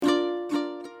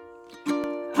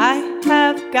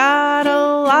got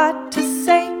a lot to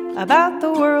say about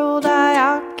the world I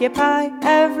occupy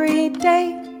every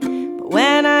day. But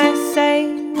when I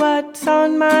say what's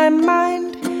on my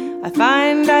mind, I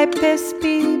find I piss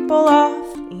people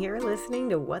off. You're listening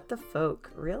to What the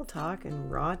Folk, real talk and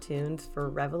raw tunes for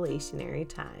revolutionary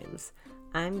times.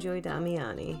 I'm Joy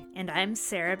Damiani. And I'm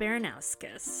Sarah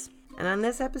Baranowskis. And on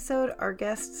this episode, our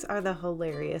guests are the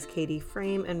hilarious Katie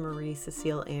Frame and Marie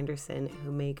Cecile Anderson,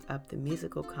 who make up the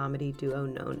musical comedy duo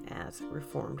known as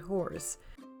Reformed Whores.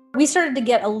 We started to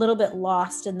get a little bit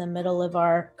lost in the middle of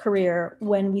our career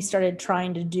when we started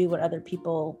trying to do what other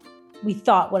people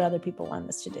wanted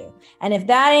us to do. And if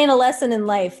that ain't a lesson in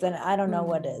life, then I don't know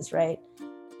what is, right?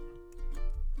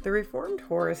 The Reformed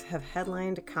Whores have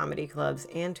headlined comedy clubs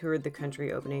and toured the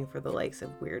country, opening for the likes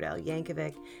of Weird Al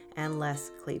Yankovic and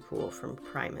Les Claypool from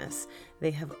Primus.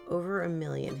 They have over 1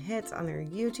 million hits on their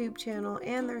YouTube channel,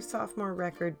 and their sophomore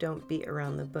record, Don't Beat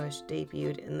Around the Bush,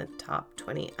 debuted in the top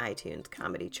 20 iTunes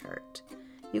comedy chart.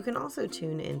 You can also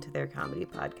tune into their comedy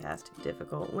podcast,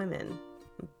 Difficult Women.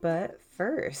 But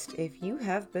first, if you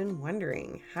have been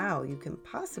wondering how you can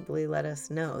possibly let us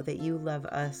know that you love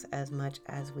us as much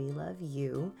as we love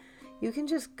you, you can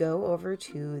just go over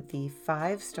to the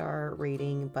 5-star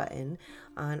rating button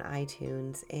on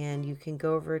iTunes, and you can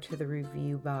go over to the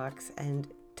review box and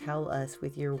tell us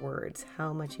with your words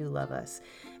how much you love us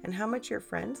and how much your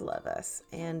friends love us,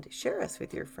 and share us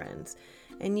with your friends.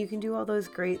 And you can do all those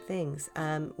great things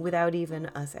without even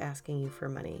us asking you for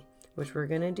money, which we're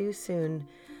going to do soon.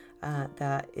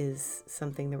 That is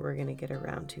something that we're going to get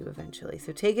around to eventually.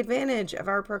 So take advantage of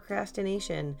our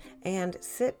procrastination and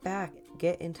sit back,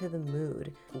 get into the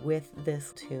mood with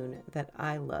this tune that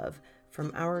I love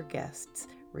from our guests,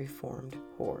 Reformed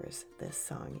Whores. This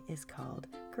song is called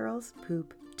Girls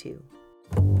Poop Too.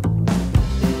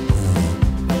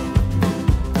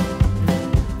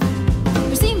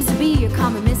 There seems to be a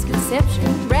common misconception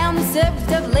around the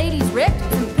subject of ladies'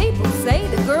 rectums. Some people say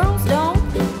the girls don't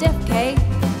defecate,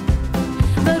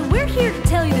 but we're here to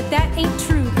tell you that that ain't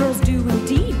true. Girls do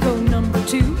indeed go number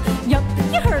 2. Yup,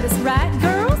 you heard us right.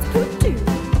 Girls poop too.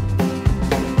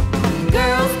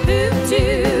 Girls poop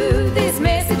too. This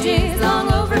message is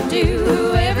long overdue.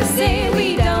 Whoever said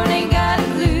we don't ain't got a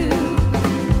clue.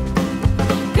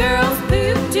 Girls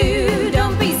poop too.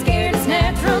 Don't be scared. It's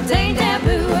natural. Ain't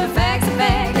taboo. A fact's a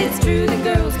fact. It's true that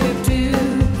girls poop too.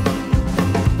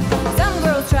 Some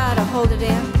girls try to hold it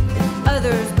in.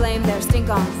 Others blame their stink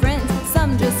on friends.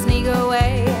 Some just sneak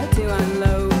away to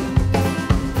unload.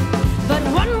 But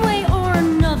one way or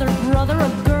another, brother, a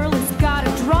girl has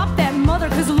gotta drop that mother,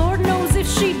 'cause Lord knows if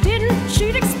she didn't,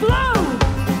 she'd explode.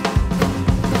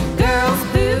 Girls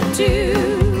poop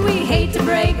too. We hate to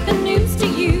break the news to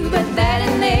you, but that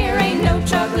in there ain't no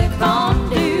chocolate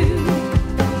fondue.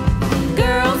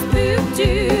 Girls poop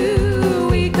too.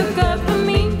 We cook up a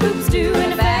mean poop stew,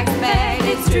 and a fact's a fact,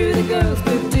 it's true that girls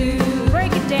poop too.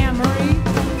 Break it down, Marie.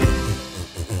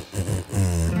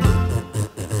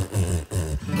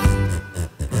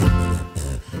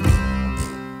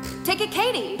 Take it,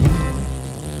 Katie.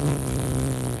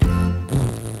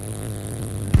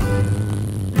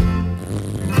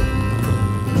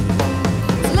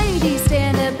 Ladies,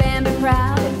 stand up and be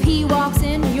proud. If he walks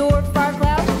into your far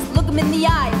cloud, just look him in the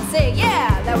eye and say,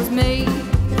 yeah, that was me.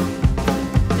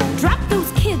 Drop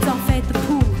those kids off at the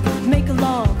pool. Make a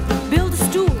log, build a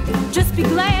stool. Just be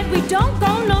glad we don't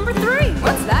go number 3.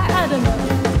 What's that? I don't know.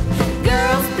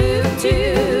 Girls poop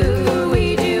too.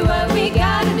 We do what we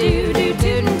gotta do. Do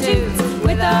toot and toots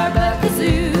with our butt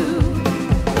kazoo.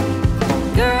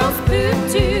 Girls poop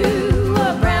too.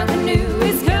 A brown canoe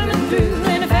is coming through,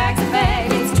 and a fact's a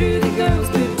fact, it's true that girls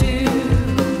poop too.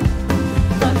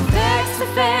 A fact's a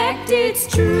fact, it's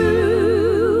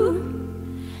true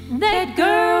that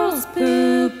girls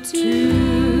poop too.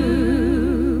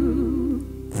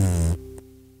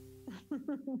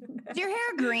 Is your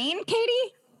hair green,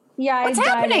 Katie? Yeah, What's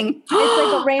happening? It's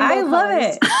like a rainbow. I love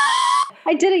colors. it.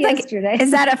 I did it yesterday.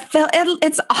 Is that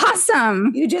it's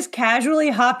awesome. You just casually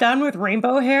hopped on with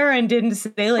rainbow hair and didn't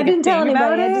say like I didn't a tell thing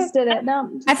about anybody. it? I just did it. No,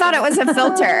 I thought it was a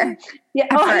filter. yeah,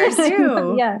 at first.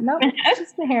 too. yeah, no, it's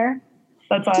just the hair.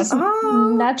 That's Just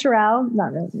awesome. natural.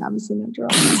 Not really, obviously natural.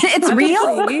 It's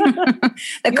real. You Does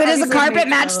the obviously carpet make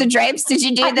match the drapes? Did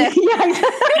you do the?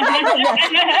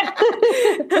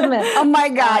 Yeah. Oh my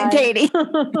God, Katie!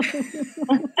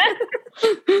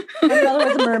 My mother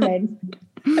was a mermaid.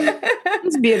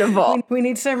 It's beautiful. We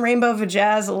need some rainbow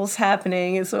vajazzles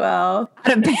happening as well.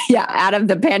 Out of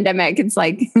the pandemic, it's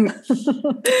like,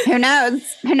 who knows?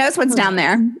 Who knows what's down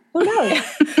there? Who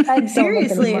knows?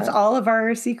 Seriously, it's all of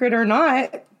our secret or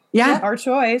not. Yeah. Our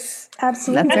choice.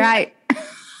 Absolutely. That's right.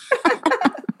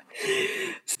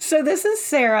 So this is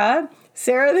Sarah.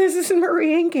 Sarah, this is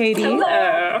Marie and Katie.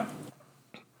 Hello.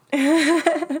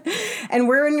 And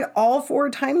we're in all 4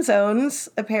 time zones,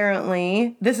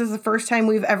 apparently. This is the first time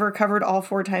we've ever covered all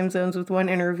 4 time zones with one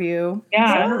interview.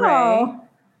 Yeah. So hooray.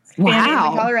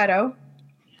 Wow. Colorado.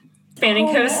 Spanning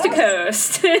coast to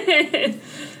coast.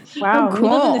 Wow, Oh, we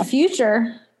live in cool. the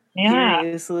future. Yeah.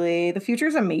 Seriously. The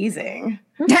future's amazing.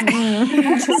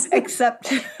 Except,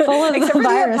 Full of except for the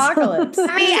virus. apocalypse.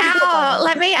 Let me out.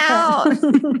 Let me out.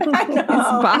 I know.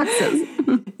 Boxes.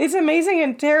 It's amazing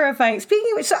and terrifying.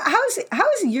 Speaking of which, so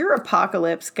how's your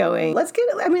apocalypse going? Let's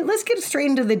get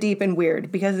straight into the deep and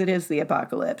weird because it is the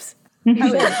apocalypse.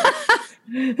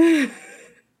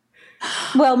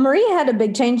 Well, Maria had a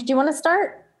big change. Do you want to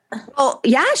start? Well,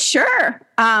 yeah, sure.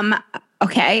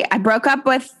 Okay. I broke up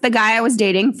with the guy I was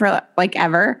dating for like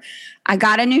ever. I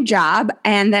got a new job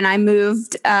and then I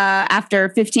moved after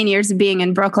 15 years of being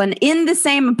in Brooklyn in the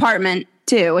same apartment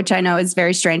too, which I know is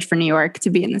very strange for New York to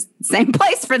be in the same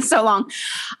place for so long.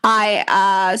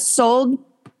 I sold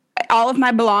all of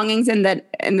my belongings and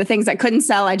the things I couldn't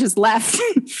sell, I just left.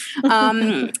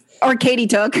 Or Katie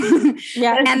took.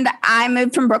 Yeah. And I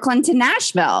moved from Brooklyn to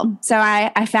Nashville. So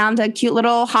I found a cute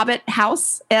little Hobbit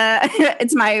house.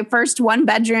 It's my first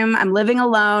 1-bedroom. I'm living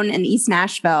alone in East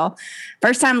Nashville.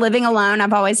 First time living alone.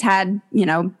 I've always had,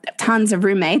 tons of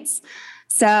roommates.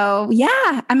 So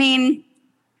yeah, I mean,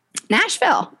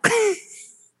 Nashville.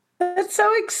 That's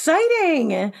so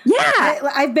exciting. Yeah.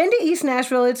 I've been to East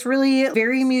Nashville. It's really a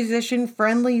very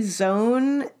musician-friendly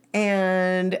zone.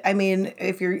 And I mean,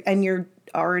 you're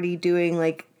already doing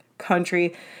like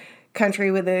country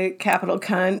with a capital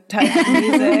cunt type of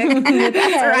music.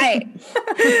 That's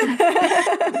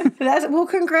right. Well,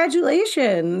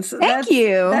 congratulations. Thank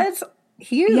you. That's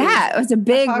huge. Yeah, it was a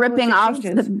big Apocalyptic ripping off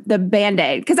changes. the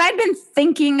Band-Aid. Because I'd been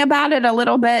thinking about it a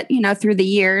little bit, through the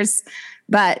years,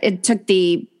 but it took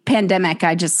the pandemic.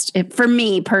 For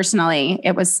me personally,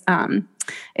 it was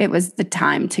the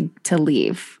time to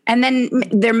leave. And then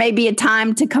there may be a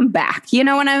time to come back. You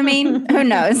know what I mean? Who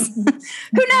knows? Who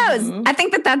knows? Mm-hmm. I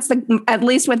think that's at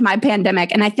least with my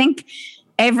pandemic. And I think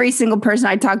every single person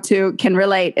I talk to can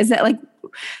relate is that like,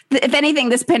 if anything,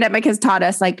 this pandemic has taught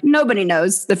us like nobody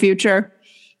knows the future.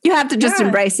 You have to just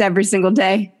embrace every single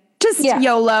day. Just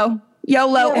YOLO.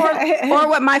 Or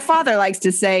what my father likes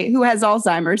to say, who has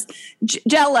Alzheimer's,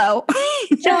 Jello.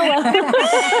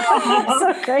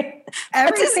 So great.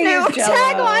 That's his Everything new is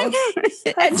Jell-O.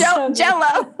 tagline.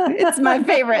 Jello. It's my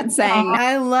favorite saying.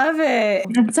 I love it.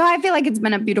 So I feel like it's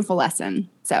been a beautiful lesson.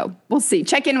 So we'll see.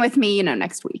 Check in with me,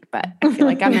 next week. But I feel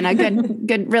like I'm in a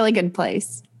really good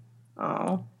place.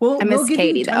 Oh, well, I miss we'll give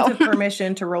Katie, you tons though. of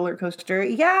permission to roller coaster.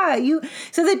 Yeah,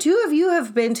 so the two of you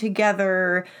have been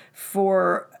together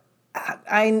for.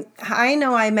 I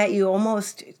know I met you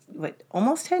almost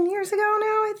 10 years ago now,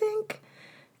 I think.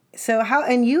 So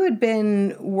and you had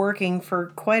been working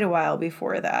for quite a while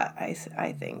before that,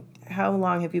 I think. How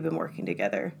long have you been working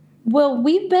together? Well,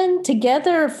 we've been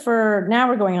together now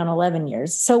we're going on 11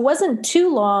 years. So it wasn't too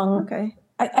long. Okay.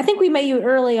 I think we met you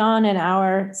early on in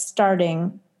our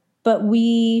starting, but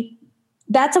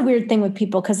that's a weird thing with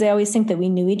people because they always think that we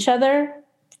knew each other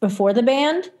before the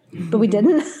band. But we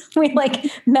didn't. We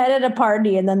met at a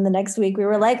party and then the next week we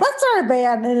were like, let's start a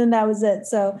band. And then that was it.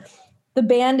 So the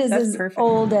band is That's as perfect.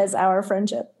 old as our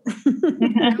friendship.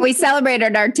 We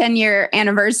celebrated our 10-year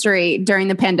anniversary during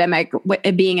the pandemic,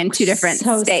 it being in 2 different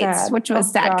So states, sad. which was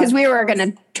Oh, sad God. because we were going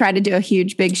to try to do a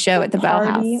huge big show at the Bell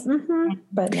Party. House. Mm-hmm.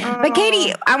 But no. But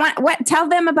Katie, tell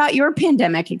them about your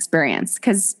pandemic experience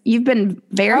because you've been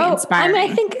very inspiring.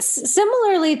 I think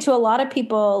similarly to a lot of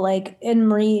people, like in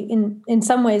Marie, in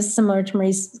some ways similar to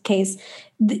Marie's case,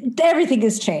 everything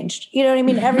has changed. You know what I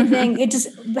mean? Everything. It just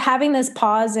having this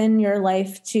pause in your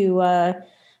life to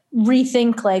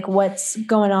rethink like what's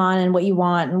going on and what you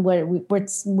want and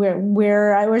where's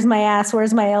my ass,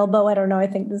 where's my elbow? I don't know. I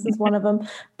think this is one of them.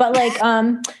 But like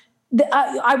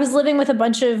I was living with a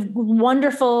bunch of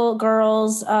wonderful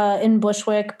girls in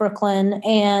Bushwick, Brooklyn,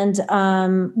 and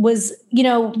was,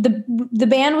 the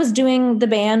band was doing the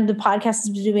podcast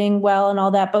was doing well and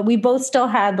all that, but we both still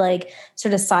had like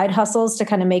sort of side hustles to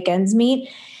kind of make ends meet.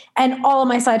 And all of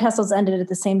my side hustles ended at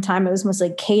the same time. It was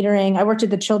mostly catering. I worked at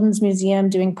the Children's Museum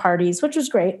doing parties, which was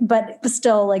great, but it was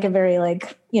still like a very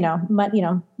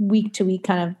week to week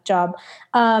kind of job.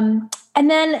 And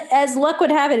then as luck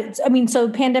would have it, so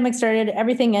pandemic started,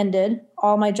 everything ended,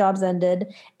 all my jobs ended.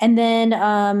 And then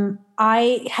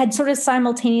I had sort of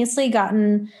simultaneously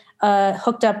gotten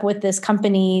hooked up with this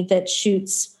company that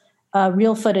shoots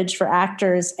real footage for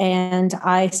actors, and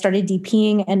I started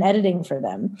DPing and editing for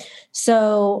them.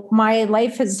 So my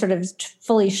life has sort of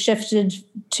fully shifted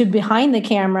to behind the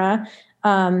camera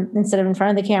instead of in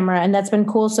front of the camera. And that's been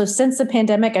cool. So since the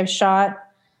pandemic, I've shot,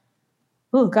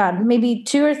 maybe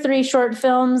 2 or 3 short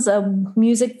films, a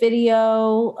music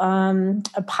video,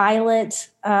 a pilot.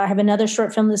 I have another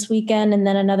short film this weekend, and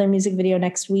then another music video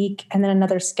next week, and then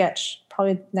another sketch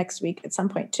probably next week at some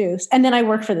point too. And then I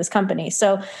work for this company.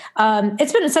 So my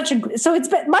pandemic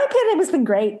has been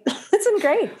great. It's been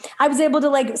great. I was able to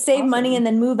like save money and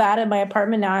then move out of my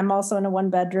apartment. Now I'm also in a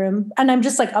 1-bedroom, and I'm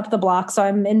just like up the block. So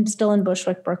I'm still in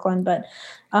Bushwick, Brooklyn, but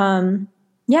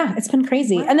yeah, it's been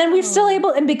crazy. Wow. And then we're still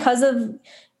able, and because of,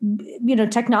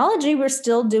 technology, we're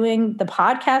still doing the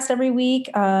podcast every week.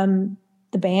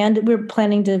 The band, we're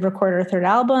planning to record our 3rd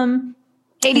album.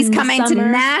 Katie's coming to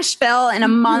Nashville in a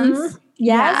month.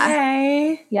 Yes.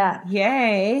 Yay. Yeah.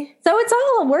 Yay. So it's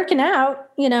all working out.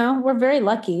 We're very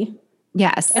lucky.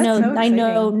 Yes. I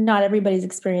know not everybody's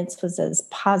experience was as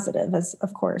positive as,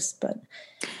 of course, but.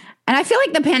 And I feel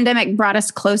like the pandemic brought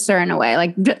us closer in a way.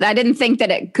 Like I didn't think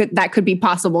that that could be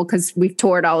possible because we've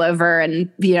toured all over and,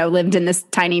 lived in this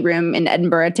tiny room in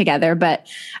Edinburgh together. But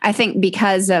I think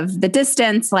because of the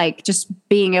distance, like just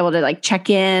being able to like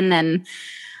check in, and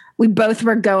we both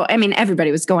were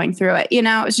everybody was going through it, it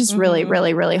was just really,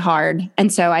 really, really hard.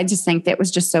 And so I just think that it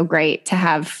was just so great to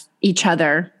have each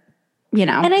other,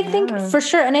 And I think for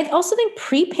sure. And I also think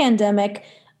pre-pandemic,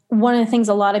 one of the things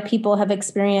a lot of people have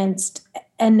experienced,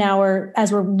 and now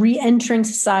as we're re-entering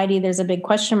society, there's a big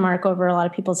question mark over a lot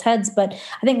of people's heads. But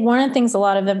I think one of the things a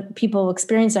lot of people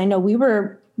experience, I know we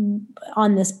were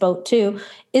on this boat too,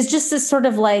 is just this sort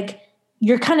of like,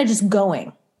 you're kind of just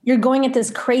going. You're going at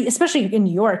this crazy, especially in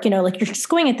New York, like you're just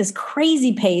going at this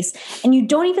crazy pace, and you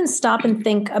don't even stop and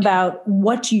think about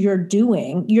what you're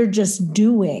doing. You're just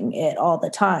doing it all the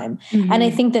time. Mm-hmm. And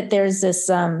I think that there's this,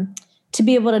 to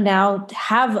be able to now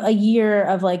have a year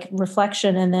of like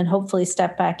reflection and then hopefully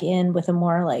step back in with a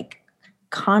more like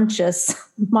conscious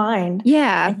mind.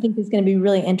 Yeah. I think is going to be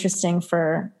really interesting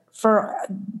for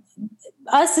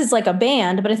us as like a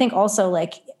band, but I think also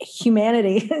like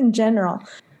humanity in general.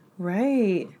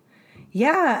 Right.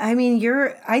 Yeah. I mean,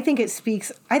 I think it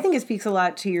speaks a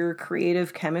lot to your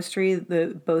creative chemistry,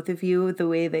 both of you, the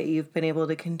way that you've been able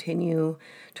to continue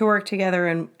to work together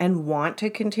and want to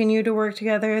continue to work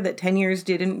together, that 10 years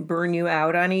didn't burn you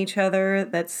out on each other.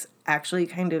 That's actually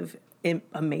kind of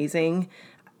amazing.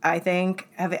 I think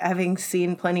having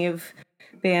seen plenty of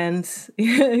bands,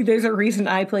 there's a reason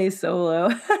I play solo.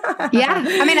 Yeah.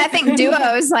 I think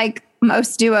duos, like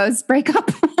most duos, break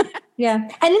up. Yeah.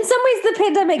 And in some ways the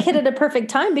pandemic hit at a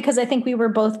perfect time, because I think we were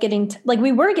both getting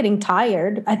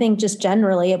tired, I think just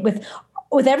generally with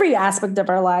every aspect of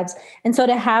our lives. And so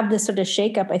to have this sort of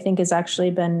shakeup, I think has actually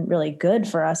been really good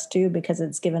for us too, because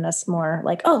it's given us more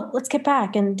like, oh, let's get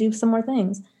back and do some more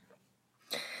things.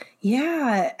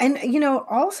 Yeah. And,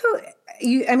 also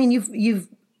you've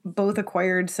both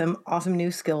acquired some awesome new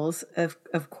skills,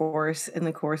 of course, in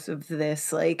the course of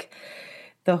this, like,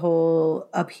 the whole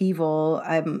upheaval.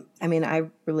 I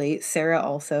relate. Sarah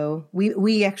also.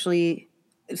 We actually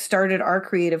started our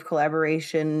creative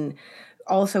collaboration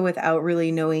also without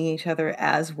really knowing each other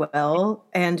as well,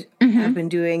 and have been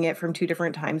doing it from 2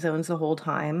 different time zones the whole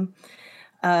time.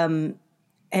 And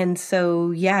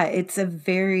so, yeah, it's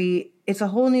a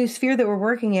whole new sphere that we're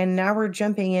working in. Now we're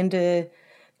jumping into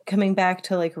coming back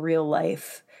to like real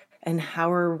life, and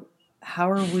how are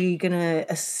we going to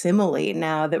assimilate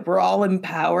now that we're all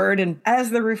empowered? And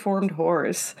as the reformed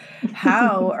horse,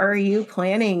 how are you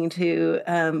planning to,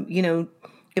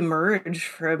 emerge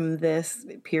from this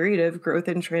period of growth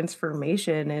and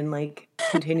transformation and like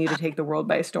continue to take the world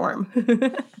by storm?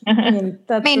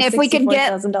 If we could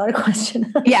get $1,000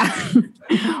 question. Yeah.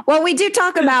 Well, we do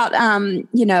talk about,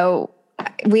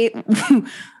 we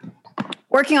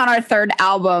working on our 3rd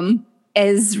album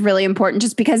is really important,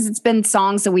 just because it's been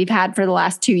songs that we've had for the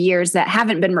last 2 years that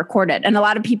haven't been recorded. And a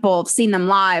lot of people have seen them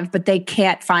live, but they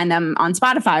can't find them on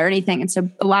Spotify or anything. And so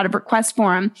a lot of requests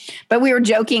for them. But we were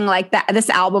joking like that this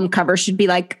album cover should be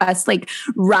like us like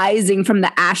rising from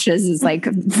the ashes as like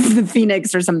the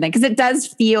phoenix or something. Because it does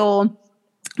feel,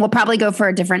 we'll probably go for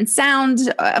a different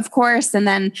sound, of course. And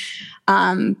then,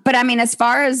 but as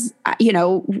far as,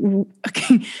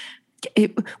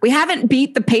 we haven't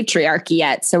beat the patriarchy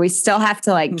yet, so we still have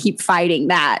to like keep fighting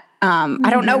that. I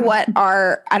don't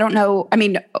know.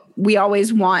 We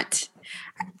always want,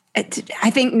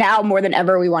 I think now more than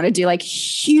ever, we want to do like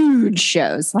huge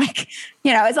shows, like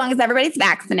as long as everybody's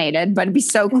vaccinated, but it'd be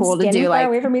so cool to Standing do far like,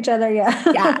 away from each other.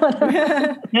 Yeah.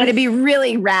 yeah. But it'd be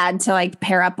really rad to like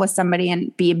pair up with somebody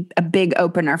and be a big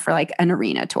opener for like an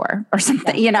arena tour or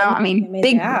something, I mean,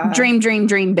 big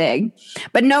dream big,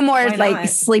 but no more like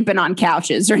sleeping on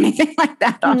couches or anything like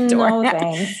that on tour. No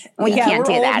thanks. We can't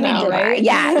do that anymore. Right?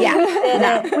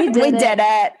 Yeah. We did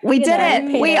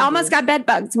it. We almost got bed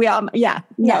bugs.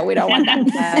 No, we don't want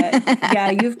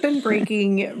that. You've been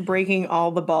breaking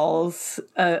all the balls,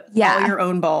 all your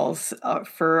own balls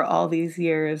for all these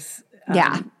years.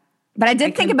 But I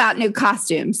did think about new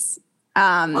costumes.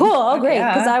 Cool. Oh, great.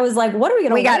 Because I was like, what are we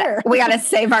going to wear? We got to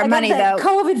save our money though.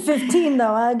 COVID-15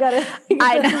 though. I got to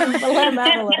let them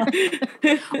out a little.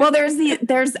 Well, there's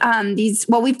these,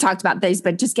 well, we've talked about these,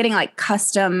 but just getting like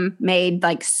custom made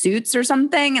like suits or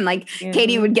something. And like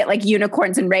Katie would get like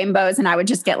unicorns and rainbows and I would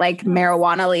just get like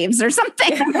marijuana leaves or something.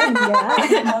 Like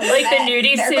the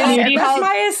nudie suit. That's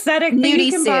my aesthetic. Nudie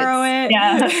you can suits. Borrow it.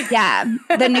 Yeah.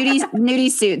 The nudie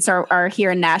suits are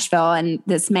here in Nashville and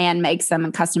this man makes them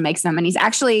and custom makes them. And he's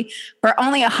actually, for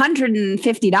only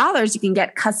 $150, you can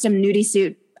get custom nudie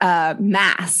suit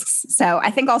masks. So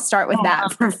I think I'll start with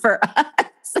that for us.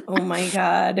 Oh my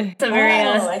God. It's a very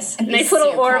nice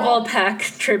little Orville Peck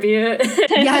tribute.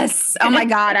 Yes. Oh my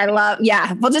God.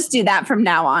 We'll just do that from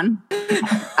now on.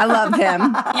 I love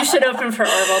him. You should open for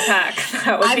Orville Peck.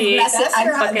 That would be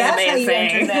fucking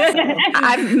amazing.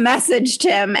 I've messaged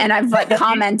him and I've like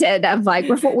commented of like,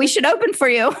 we should open for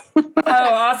you. Oh,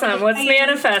 awesome. Let's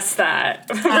manifest that.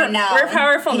 We're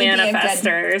powerful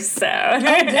manifestors. So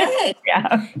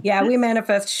yeah, we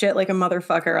manifest shit like a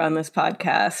motherfucker on this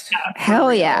podcast.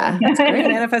 Hell yeah. We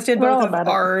manifested both of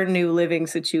our new living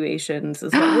situations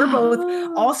as well. We're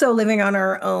both also living on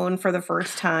our own for the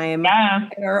first time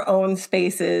in our own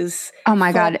spaces. Oh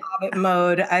my God. Hobbit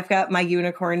mode. I've got my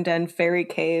unicorn den fairy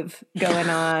cave going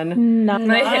on. My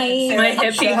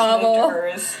hippie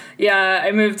hovel. Yeah,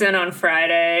 I moved in on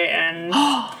Friday and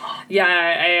I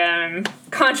am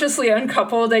consciously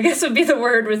uncoupled, I guess would be the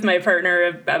word, with my partner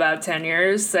of about 10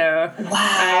 years. So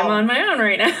I'm on my own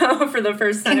right now for the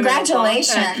first time.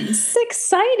 Congratulations. It's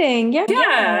exciting.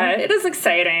 Yeah, it is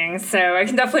exciting. So I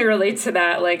can definitely relate to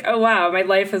that. Like, oh, wow, my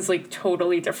life is like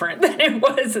totally different than it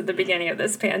was at the beginning of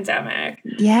this pandemic.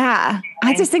 Yeah.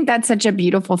 I just think that's such a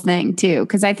beautiful thing too.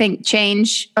 Because I think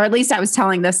change, or at least I was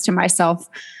telling this to myself,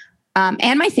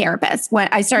 and my therapist when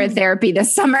I started therapy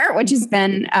this summer, which has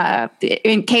been,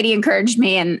 and Katie encouraged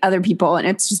me and other people, and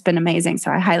it's just been amazing. So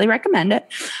I highly recommend it.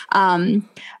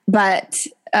 But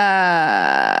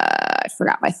I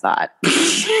forgot my thought.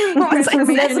 That's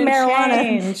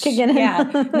marijuana kicking in. Yeah,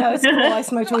 no, it's cool. I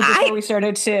smoked weed before we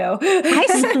started too.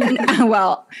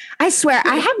 I swear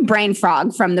I have brain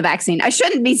fog from the vaccine. I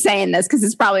shouldn't be saying this because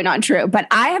it's probably not true, but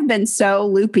I have been so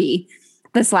loopy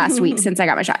this last week since I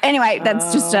got my shot. Anyway,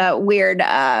 that's just a weird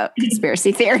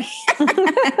conspiracy theory.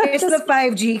 It's the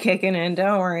 5G kicking in.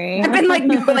 Don't worry. I've been like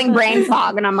Googling brain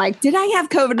fog and I'm like, did I have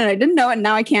COVID and I didn't know it? And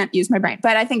now I can't use my brain.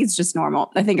 But I think it's just normal.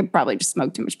 I think I probably just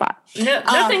smoked too much pot. No,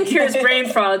 nothing cures brain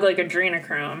fog like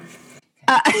adrenochrome.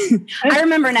 I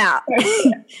remember now,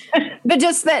 but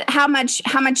just that how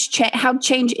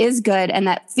change is good, and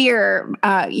that fear,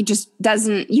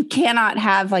 you cannot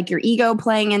have like your ego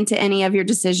playing into any of your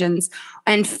decisions,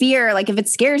 and fear, like if it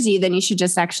scares you, then you should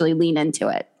just actually lean into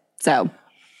it. So,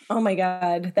 oh my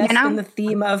God, that's been the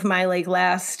theme of my like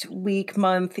last week,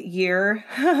 month, year.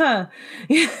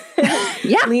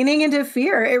 Leaning into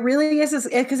fear. It really is,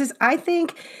 because I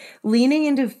think leaning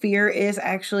into fear is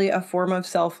actually a form of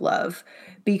self-love,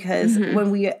 because when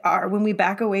we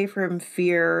back away from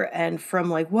fear and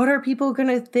from like, what are people going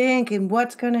to think and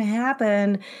what's going to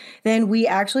happen, then we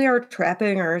actually are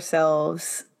trapping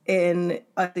ourselves in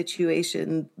a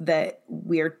situation that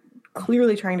we are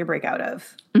clearly trying to break out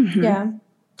of. Mm-hmm. Yeah.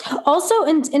 Also,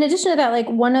 in addition to that, like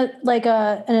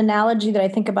an analogy that I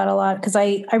think about a lot, because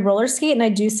I roller skate and I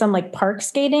do some like park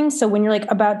skating. So when you're like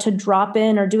about to drop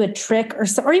in or do a trick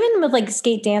or even with like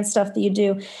skate dance stuff that you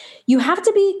do, you have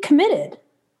to be committed.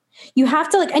 You have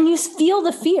to and you feel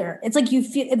the fear. It's like you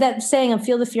feel that saying of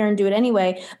feel the fear and do it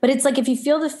anyway. But it's like if you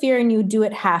feel the fear and you do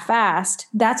it half-assed,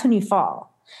 that's when you fall.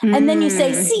 And then you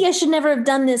say, see, I should never have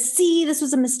done this. See, this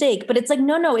was a mistake. But it's like,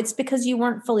 no, it's because you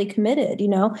weren't fully committed,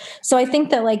 So I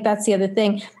think that like, that's the other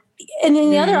thing. And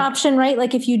then the other option, right?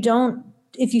 Like if you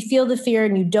feel the fear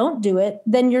and you don't do it,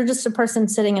 then you're just a person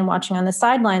sitting and watching on the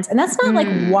sidelines. And that's not like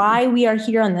why we are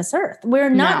here on this earth. We're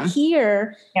not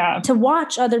here to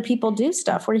watch other people do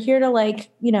stuff. We're here to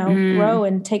grow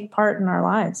and take part in our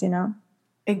lives,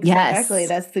 Exactly. Yes.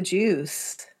 That's the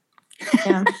juice.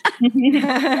 Yeah. Now I'm gonna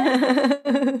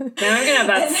have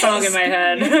that song in my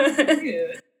head.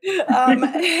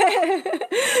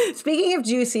 Speaking of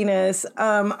juiciness,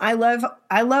 I love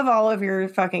all of your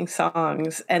fucking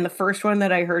songs, and the first one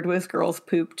that I heard was "Girls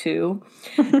Poop Too,"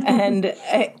 and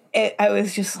I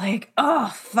was just like,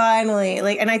 oh, finally!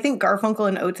 Like, and I think Garfunkel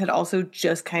and Oates had also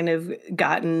just kind of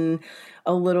gotten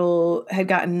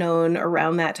known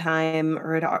around that time,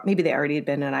 or maybe they already had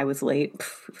been, and I was late.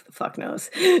 Who the fuck knows?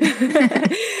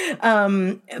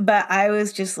 But I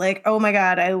was just like, oh my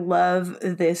God, I love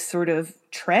this sort of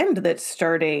trend that's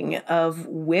starting of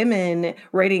women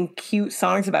writing cute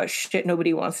songs about shit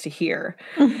nobody wants to hear.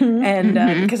 And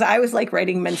because I was like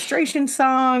writing menstruation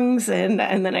songs, and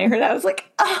then I heard that, I was like,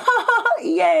 oh,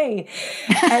 yay.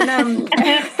 And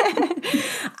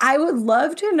I would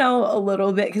love to know a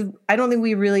little bit, because I don't think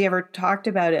we really ever talked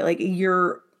about it, like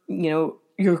your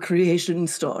creation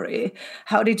story.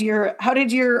 How did your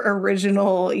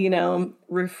original,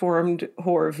 reformed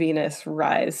whore Venus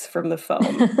rise from the foam?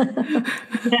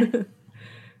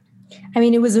 I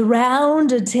mean, it was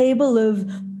around a table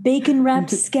of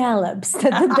bacon-wrapped scallops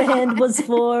that the band was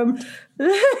formed.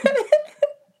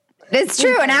 It's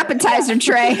true, an appetizer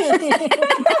tray.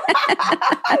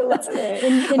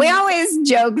 We always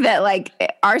joke that like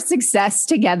our success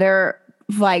together,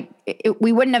 like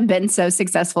we wouldn't have been so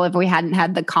successful if we hadn't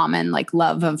had the common like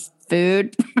love of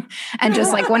food. And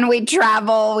just like when we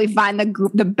travel, we find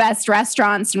the best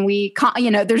restaurants, and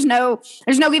there's no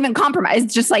even compromise.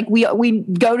 It's just like we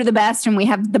go to the best, and we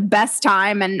have the best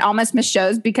time, and almost miss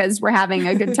shows because we're having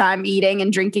a good time eating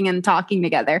and drinking and talking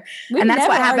together. We've and that's never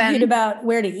what happened. Argued about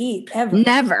where to eat ever.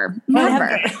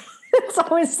 Never. It's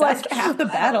always like half the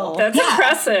battle. That's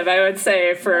impressive, I would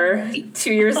say, for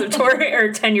 2 years of touring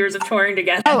or 10 years of touring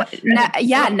together. Oh,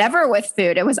 never with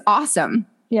food. It was awesome.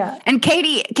 Yeah. And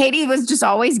Katie was just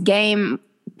always game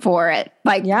for it.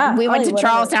 Like, we went to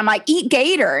Charleston. I'm like, eat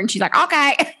gator. And she's like,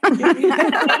 okay.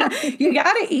 You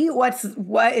got to eat what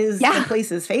is the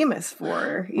place is famous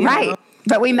for. Right. know?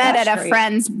 But we met at a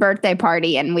friend's birthday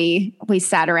party, and we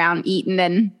sat around eating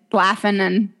and laughing.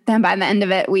 And then by the end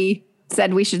of it, we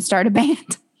said we should start a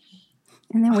band.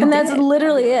 And that's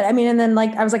literally it. I mean, and then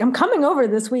like, I was like, I'm coming over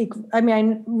this week. I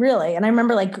mean, really. And I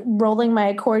remember like rolling my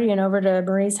accordion over to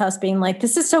Marie's house being like,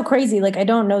 this is so crazy. Like, I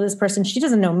don't know this person. She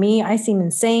doesn't know me. I seem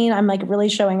insane. I'm like really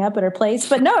showing up at her place,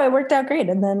 but no, it worked out great.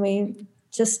 And then we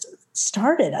just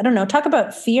started. I don't know. Talk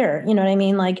about fear. You know what I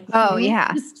mean? Like,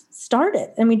 just start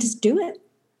it and we just do it.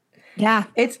 Yeah.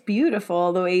 It's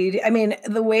beautiful the way you do. I mean,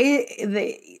 the way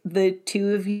the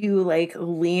two of you like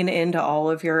lean into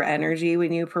all of your energy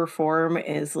when you perform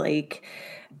is like,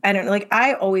 I don't know, like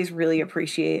I always really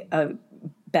appreciate a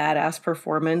badass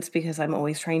performance because I'm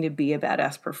always trying to be a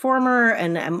badass performer,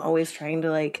 and I'm always trying to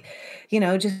like,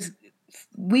 just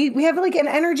we have like an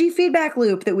energy feedback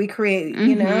loop that we create,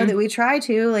 that we try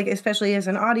to like, especially as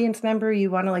an audience member, you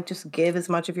want to like just give as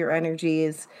much of your energy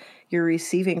as you're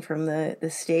receiving from the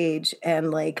stage.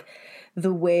 And like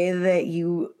the way that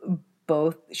you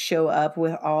both show up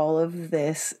with all of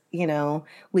this,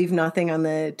 leave nothing on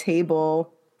the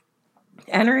table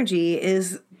energy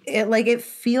it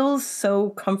feels so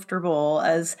comfortable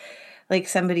as like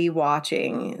somebody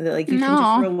watching that like you can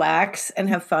just relax and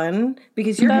have fun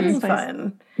because you're having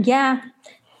fun. Yeah.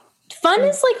 Fun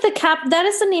is like that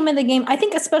is the name of the game. I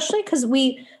think especially because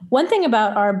one thing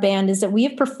about our band is that we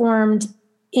have performed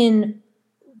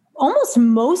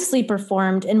mostly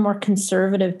performed in more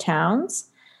conservative towns.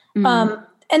 Mm-hmm.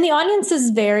 And the audiences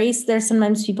vary. There's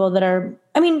sometimes people that are,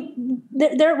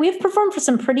 we've performed for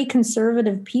some pretty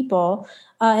conservative people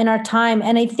in our time.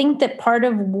 And I think that part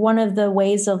of one of the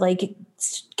ways of like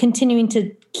continuing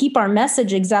to keep our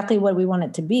message exactly what we want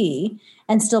it to be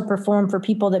and still perform for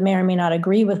people that may or may not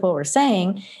agree with what we're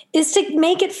saying is to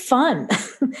make it fun.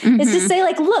 Mm-hmm. Is to say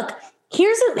like, look,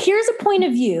 here's a point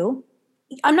of view.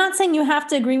 I'm not saying you have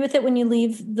to agree with it when you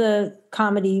leave the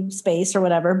comedy space or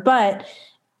whatever, but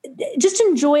just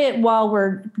enjoy it while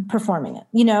we're performing it,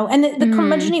 and the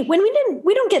curmudgeon-y, when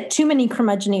we don't get too many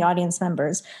curmudgeon-y audience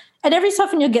members, and every so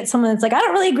often you'll get someone that's like, I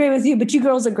don't really agree with you, but you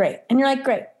girls are great. And you're like,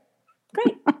 great.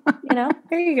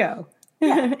 There you go.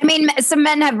 Yeah. I mean, some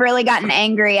men have really gotten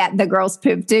angry at the Girls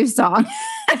Poop Too song.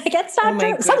 That's not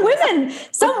true. Some women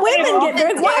get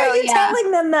very, why are you telling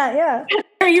them that? Yeah.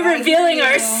 Are you revealing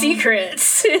our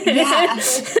secrets? Yeah.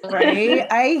 Right.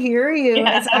 I hear you.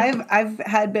 Yeah.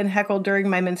 I've been heckled during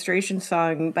my menstruation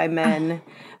song by men.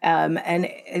 And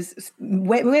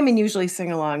women usually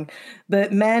sing along,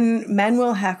 but men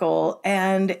will heckle,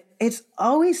 and it's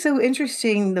always so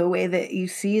interesting the way that you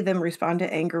see them respond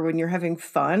to anger when you're having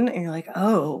fun, and you're like,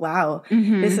 oh wow,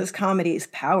 this is comedy's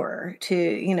power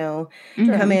to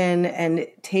kind come in and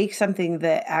take something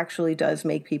that actually does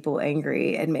make people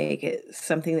angry and make it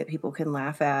something that people can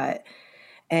laugh at.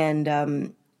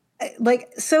 And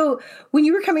so when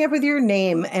you were coming up with your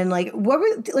name and like, what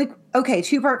was like, okay,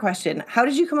 2-part question. How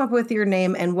did you come up with your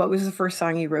name and what was the first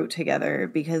song you wrote together?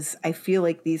 Because I feel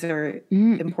like these are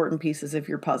important pieces of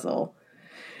your puzzle.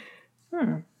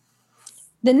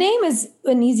 The name is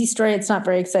an easy story. It's not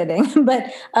very exciting,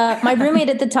 but my roommate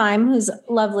at the time, who's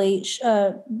lovely,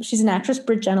 she's an actress,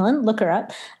 Britt Gentleman, look her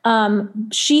up.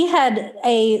 She had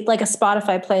a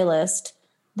Spotify playlist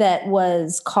that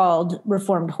was called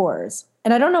Reformed Horrors.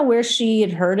 And I don't know where she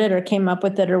had heard it or came up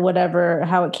with it or whatever,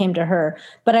 how it came to her.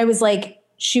 But I was like,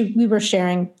 we were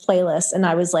sharing playlists and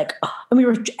I was like, and we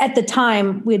were at the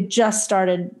time, we had just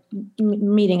started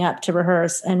meeting up to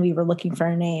rehearse and we were looking for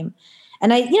a name.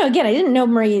 And I didn't know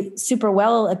Marie super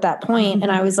well at that point.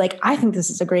 And I was like, I think this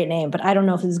is a great name, but I don't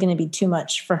know if this is going to be too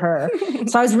much for her.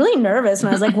 So I was really nervous. And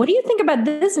I was like, what do you think about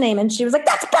this name? And she was like,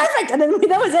 that's perfect. And then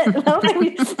that was it. I don't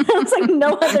think there was like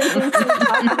no other thing to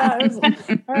talk about. I was like,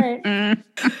 all right.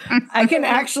 I can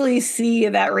actually see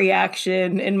that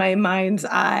reaction in my mind's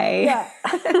eye. Yeah.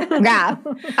 Yeah.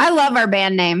 I love our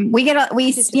band name.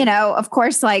 Of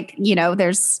course,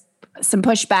 there's some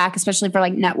pushback, especially for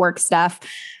like network stuff.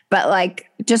 But like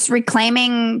just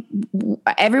reclaiming,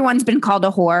 everyone's been called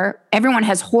a whore. Everyone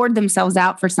has whored themselves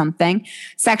out for something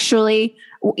sexually,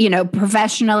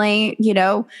 professionally,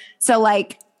 So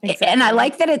like, exactly. And I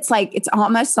like that it's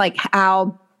almost like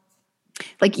how,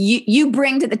 like you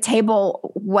bring to the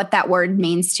table what that word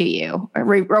means to you or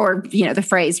the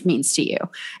phrase means to you.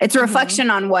 It's a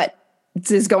reflection on what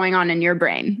is going on in your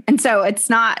brain. And so it's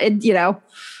not,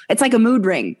 it's like a mood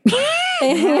ring.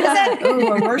 Ooh,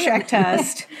 a Rorschach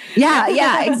test.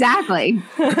 Yeah, exactly.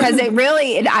 Because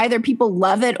it either people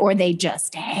love it or they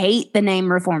just hate the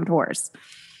name Reformed Horrors.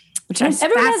 Which is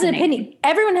everyone has an opinion.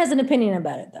 Everyone has an opinion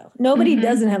about it, though. Nobody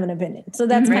doesn't have an opinion, so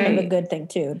that's kind of a good thing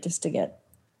too, just to get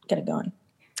it going.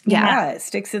 Yeah, it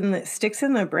sticks in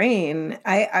the brain.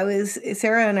 I was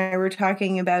Sarah and I were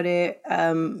talking about it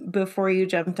before you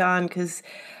jumped on because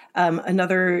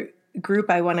another group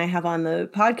I want to have on the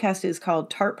podcast is called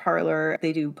Tart Parlor.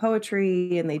 They do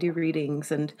poetry and they do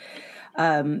readings and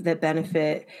that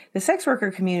benefit the sex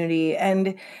worker community.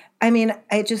 And I mean,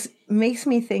 it just makes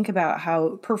me think about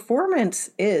how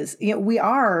performance is. We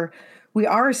are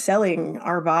selling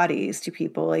our bodies to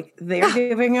people. Like they're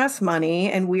giving us money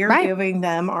and we are giving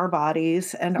them our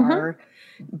bodies and our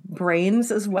brains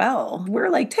as well. We're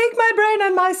like, take my brain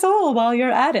and my soul while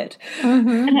you're at it.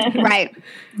 Right.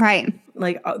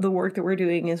 Like the work that we're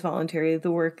doing is voluntary.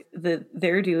 The work that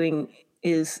they're doing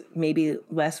is maybe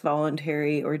less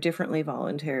voluntary or differently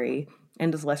voluntary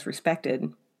and is less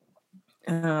respected.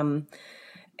 But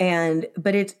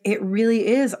it really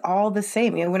is all the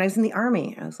same. When I was in the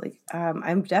Army, I was like,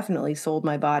 I'm definitely sold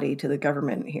my body to the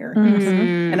government here,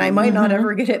 and I might not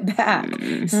ever get it back.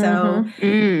 So,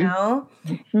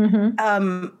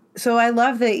 so I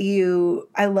love that you,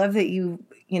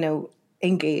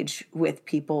 engage with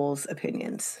people's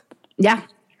opinions. Yeah.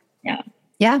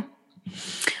 To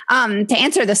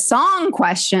answer the song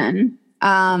question,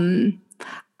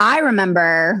 I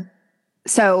remember.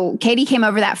 So Katie came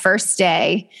over that first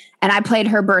day and I played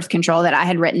her Birth Control that I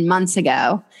had written months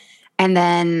ago. And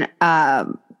then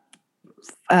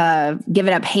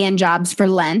Given Up Hand Jobs for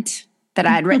Lent that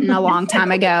I had written a long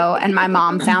time ago. And my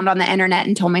mom found on the internet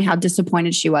and told me how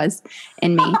disappointed she was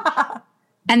in me.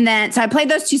 And then, so I played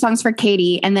those 2 songs for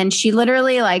Katie. And then she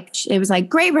literally it was like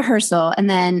great rehearsal. And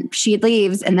then she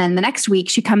leaves. And then the next week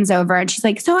she comes over and she's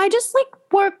like, so I just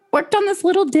worked on this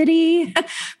little ditty,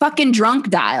 fucking drunk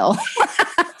dial.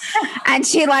 And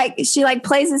she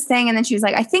plays this thing. And then she was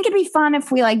like, I think it'd be fun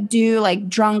if we do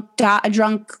drunk,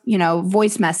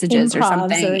 voice messages or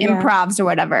something, improvs or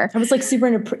whatever. I was super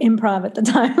into improv at the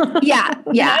time. Yeah.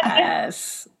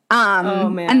 Yes. Oh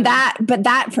man. And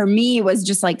that for me was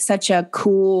just such a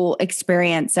cool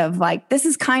experience of this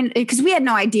is because we had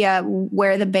no idea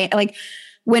where the band,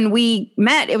 when we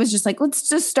met, it was just let's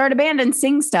just start a band and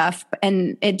sing stuff.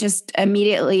 And it just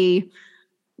immediately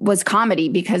was comedy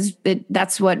because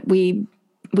that's what we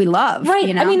love.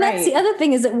 Right. I mean, that's the other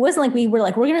thing is it wasn't we were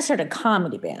we're going to start a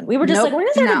comedy band. We were just we're going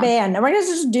to start a band and we're going to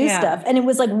just do stuff. And it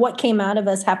was what came out of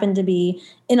us happened to be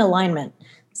in alignment.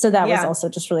 So that was also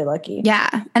just really lucky.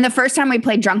 Yeah. And the first time we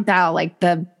played Drunk Dial,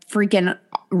 the freaking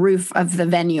roof of the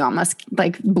venue almost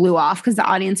blew off because the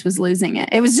audience was losing it.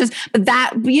 It was just,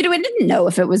 but we didn't know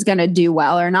if it was going to do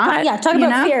well or not. Talk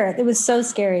about fear. It was so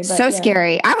scary.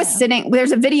 Scary. I was sitting,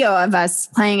 there's a video of us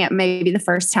playing it maybe the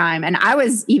first time. And I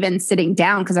was even sitting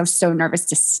down because I was so nervous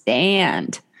to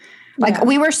stand. Like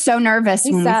we were so nervous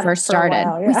when we first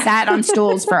started. We sat on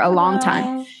stools for a long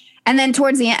time. And then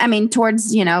towards the end,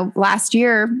 towards, last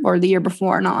year or the year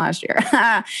before, not last year.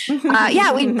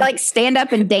 We like stand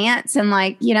up and dance and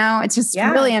it's just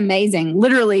really amazing.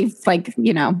 Literally from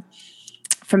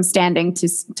sitting to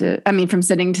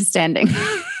standing,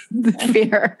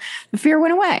 the fear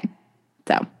went away.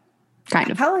 So kind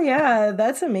of. Hell yeah.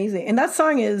 That's amazing. And that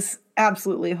song is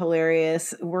absolutely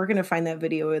hilarious. We're going to find that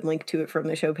video and link to it from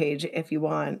the show page if you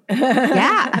want.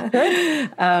 Yeah.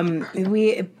 And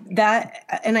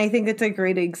I think it's a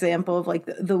great example of like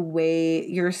the way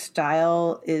your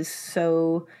style is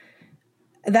so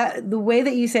that the way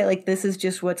that you say like, this is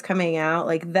just what's coming out.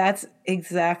 Like that's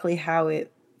exactly how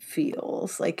it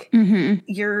feels like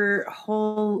your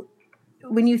whole,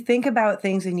 when you think about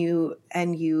things and you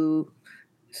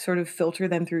sort of filter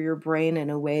them through your brain in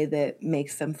a way that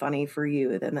makes them funny for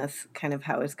you, then that's kind of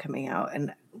how it's coming out.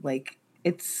 And like,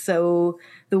 it's so,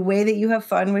 the way that you have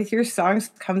fun with your songs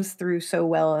comes through so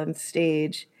well on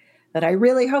stage that I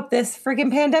really hope this freaking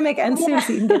pandemic ends soon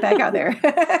so you can get back out there.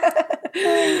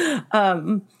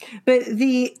 But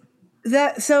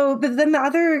then the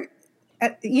other,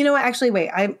 actually,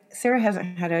 wait. Sarah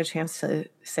hasn't had a chance to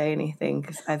say anything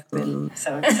because I've been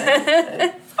so excited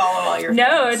to follow all your.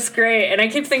 No, it's great, and I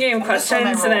keep thinking of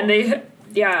questions, and then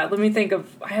let me think of.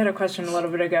 I had a question a little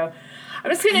bit ago. I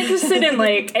was kind of interested in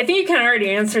I think you kind of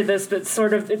already answered this, but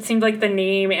sort of it seemed like the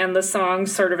name and the song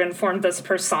sort of informed this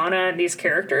persona and these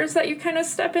characters that you kind of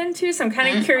step into. So I'm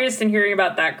kind of curious in hearing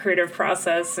about that creative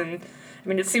process, and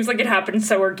it seems like it happened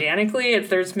so organically. If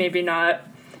there's maybe not.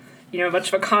 Much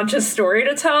of a conscious story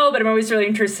to tell, but I'm always really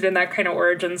interested in that kind of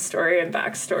origin story and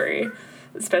backstory,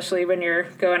 especially when you're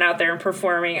going out there and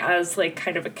performing as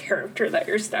kind of a character that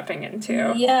you're stepping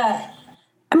into. Yeah.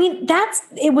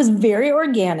 It was very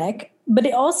organic, but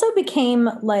it also became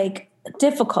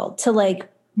difficult to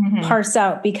parse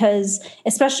out because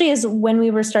especially as when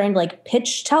we were starting to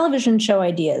pitch television show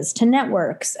ideas to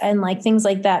networks and things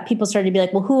like that, people started to be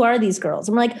like, well, who are these girls?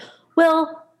 And we're like,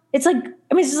 well, it's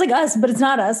it's just like us, but it's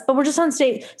not us, but we're just on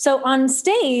stage. So on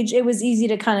stage, it was easy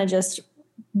to kind of just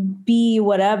be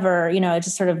whatever, it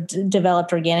just sort of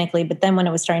developed organically. But then when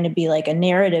it was starting to be a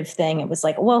narrative thing, it was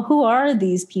well, who are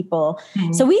these people?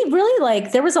 Mm-hmm. So we really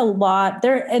there was a lot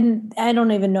there. And I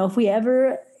don't even know if we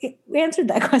ever answered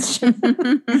that question.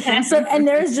 And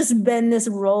there's just been this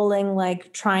rolling,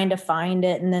 trying to find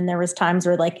it. And then there was times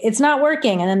where it's not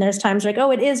working. And then there's times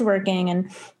oh, it is working. And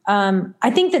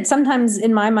I think that sometimes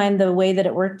in my mind, the way that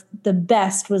it worked the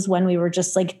best was when we were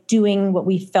just doing what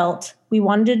we felt we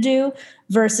wanted to do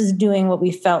versus doing what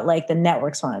we felt like the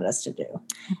networks wanted us to do.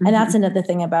 Mm-hmm. And that's another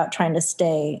thing about trying to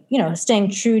staying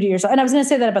true to yourself. And I was going to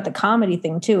say that about the comedy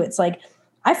thing too. It's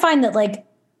I find that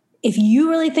if you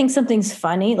really think something's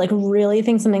funny,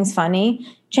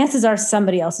 chances are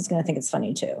somebody else is going to think it's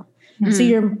funny too. Mm-hmm. So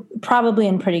you're probably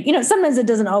in pretty, sometimes it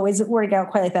doesn't always work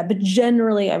out quite like that, but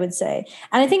generally I would say,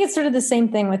 and I think it's sort of the same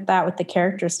thing with the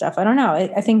character stuff. I don't know.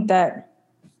 I think that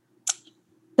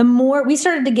the more we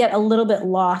started to get a little bit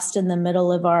lost in the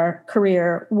middle of our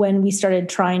career when we started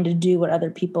trying to do what other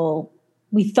people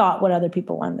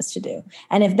wanted us to do.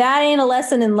 And if that ain't a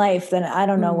lesson in life, then I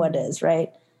don't know what is,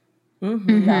 right?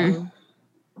 Mm-hmm.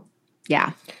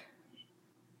 Yeah.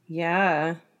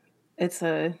 Yeah. It's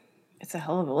a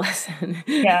hell of a lesson.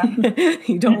 Yeah.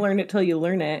 You don't learn it till you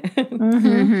learn it.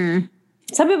 Mm-hmm.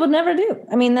 Some people never do.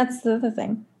 That's the other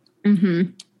thing.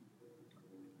 Mm-hmm.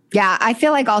 Yeah. I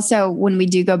feel also when we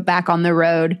do go back on the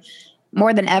road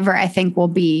more than ever, I think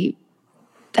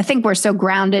we're so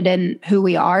grounded in who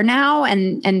we are now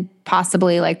and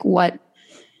possibly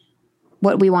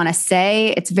what we want to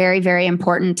say. It's very, very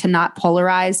important to not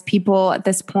polarize people at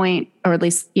this point, or at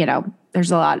least,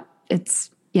 there's a lot,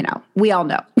 we all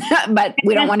know, but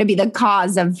we don't want to be the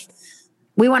cause of,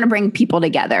 we want to bring people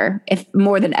together if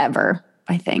more than ever,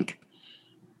 I think.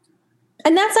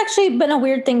 And that's actually been a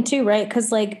weird thing too, right?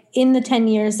 Because in the 10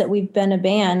 years that we've been a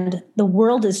band, the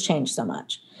world has changed so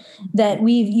much that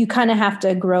you kind of have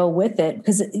to grow with it.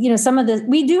 Because,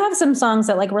 we do have some songs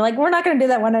that we're not going to do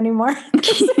that one anymore.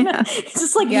 It's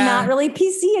just not really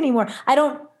PC anymore.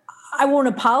 I won't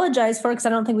apologize for it because I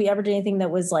don't think we ever did anything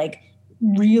that was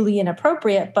really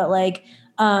inappropriate, but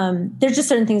there's just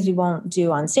certain things we won't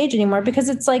do on stage anymore because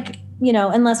it's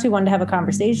unless we wanted to have a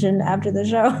conversation after the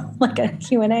show, a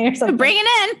Q&A or something. Bring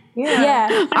it in.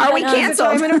 Yeah. Are we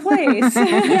canceled? Time and a place.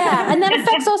 Yeah. And that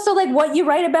affects also what you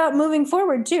write about moving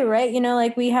forward too, right?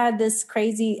 We had this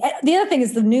crazy, the other thing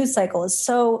is the news cycle is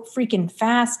so freaking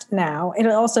fast now. It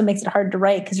also makes it hard to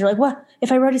write because you're well,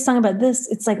 if I wrote a song about this,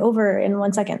 it's over in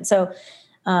 1 second. So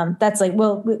that's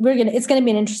it's going to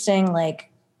be an interesting,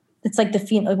 it's like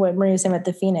like what Maria was saying about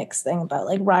the Phoenix thing, about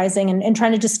like rising and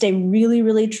trying to just stay really,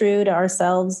 really true to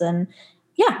ourselves. And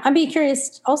yeah, I'd be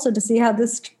curious also to see how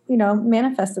this,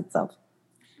 manifests itself.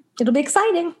 It'll be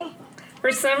exciting.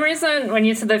 For some reason, when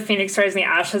you said the Phoenix Rising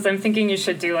Ashes, I'm thinking you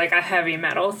should do like a heavy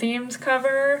metal themed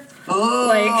cover.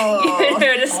 Oh,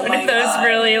 like, just one of those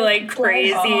really like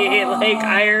crazy, like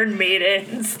Iron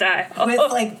Maiden style.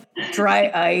 With like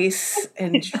dry ice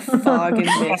and fog and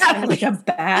mist and like a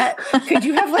bat. Could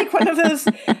you have like one of those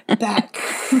bat?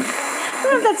 I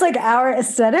don't know if that's like our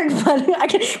aesthetic, but I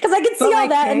can see all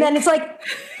that. Pink. And then it's like,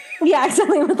 yeah,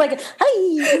 exactly. With like,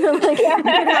 hi, like, you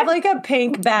could have like a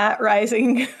pink bat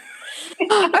rising.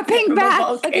 A pink bat.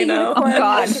 Oh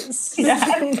God.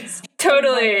 Yeah.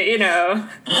 Totally,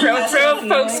 throw a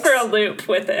folk squirrel loop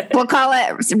with it. We'll call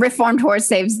it Reformed Horse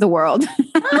Saves the World.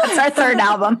 That's our third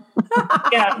album.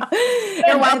 Yeah.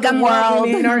 You're welcome, world.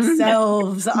 We mean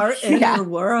ourselves, our inner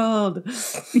world.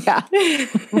 Yeah.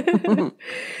 It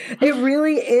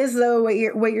really is, though,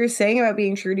 what you're saying about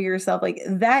being true to yourself. Like,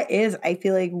 that is, I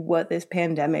feel like, what this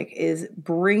pandemic is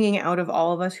bringing out of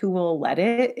all of us who will let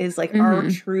it is like our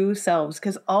true selves.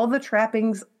 Because all the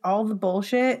trappings, all the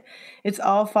bullshit, it's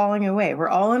all falling away. We're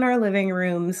all in our living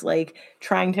rooms, like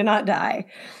trying to not die.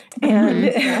 And,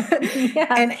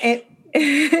 and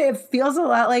it feels a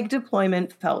lot like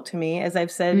deployment felt to me, as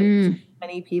I've said to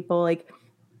many people. Like,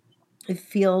 it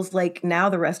feels like now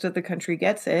the rest of the country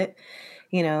gets it.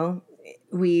 We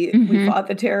fought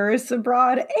the terrorists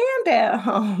abroad and at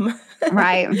home.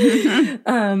 Right.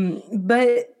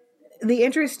 But the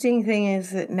interesting thing is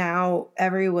that now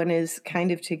everyone is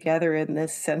kind of together in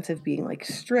this sense of being like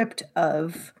stripped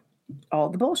of all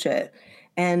the bullshit.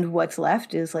 And what's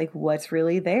left is like what's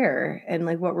really there. And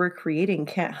like what we're creating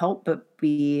can't help but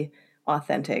be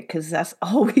authentic, because that's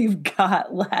all we've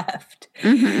got left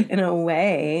in a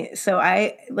way. So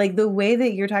I like the way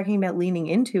that you're talking about leaning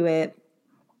into it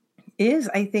is,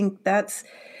 I think that's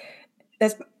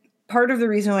part of the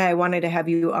reason why I wanted to have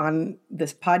you on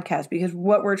this podcast, because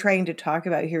what we're trying to talk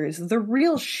about here is the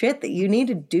real shit that you need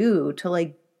to do to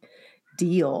like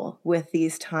deal with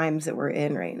these times that we're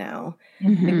in right now.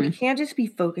 Like, we can't just be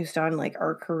focused on like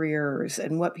our careers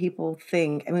and what people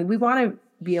think. I mean, we want to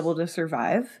be able to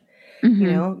survive,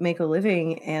 make a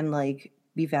living and like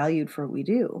be valued for what we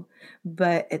do.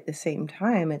 But at the same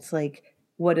time, it's like,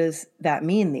 what does that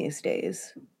mean these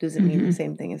days? Does it mean the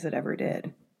same thing as it ever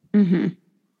did?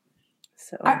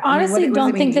 So I honestly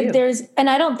don't think that there's, and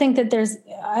I don't think that there's,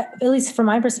 at least from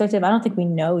my perspective, I don't think we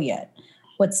know yet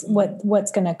what's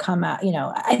going to come out.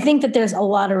 I think that there's a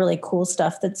lot of really cool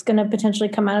stuff that's going to potentially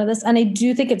come out of this. And I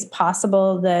do think it's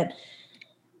possible that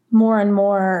more and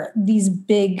more these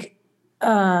big,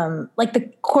 like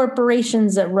the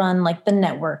corporations that run like the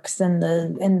networks and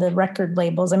the record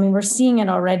labels. I mean, we're seeing it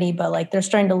already, but like they're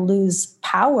starting to lose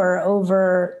power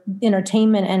over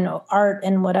entertainment and art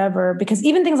and whatever, because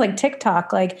even things like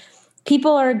TikTok, like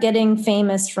people are getting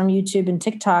famous from YouTube and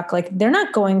TikTok. Like they're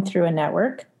not going through a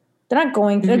network. They're not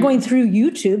going, they're going through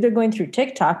YouTube, they're going through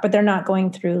TikTok, but they're not going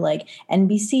through like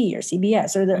NBC or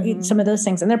CBS or some of those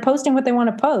things. And they're posting what they want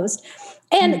to post.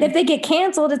 And if they get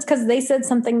canceled, it's because they said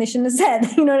something they shouldn't have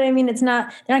said. You know what I mean?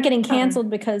 They're not getting canceled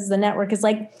because the network is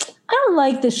like, I don't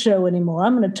like this show anymore.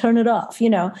 I'm going to turn it off,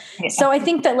 Yeah. So I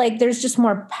think that like, there's just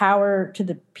more power to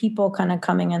the people kind of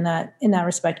coming in that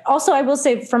respect. Also, I will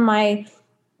say from my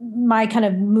kind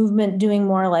of movement, doing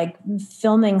more like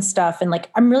filming stuff, and like,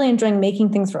 I'm really enjoying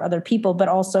making things for other people, but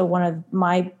also one of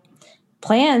my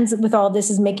plans with all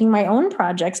this is making my own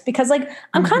projects, because like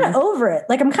I'm kind of over it.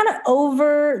 Like I'm kind of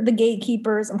over the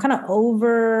gatekeepers. I'm kind of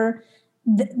over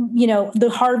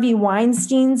the Harvey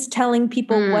Weinsteins telling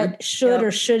people what should or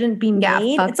shouldn't be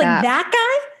made. It's like that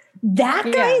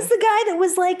guy is the guy that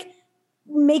was like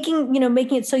making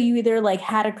it so you either like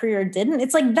had a career or didn't.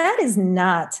 It's like, that is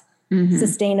not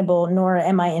sustainable, nor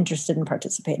am I interested in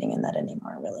participating in that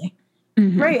anymore, really.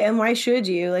 Right. And why should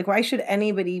you? Like, why should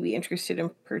anybody be interested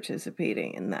in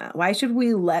participating in that? Why should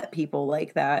we let people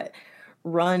like that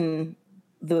run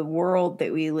the world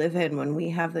that we live in when we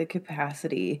have the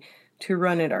capacity to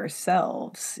run it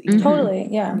ourselves? Totally.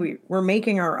 Yeah. We're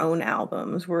making our own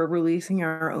albums. We're releasing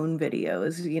our own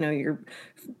videos. You're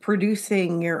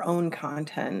producing your own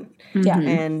content. Yeah.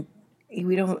 And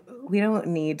we don't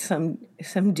need some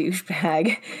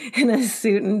douchebag in a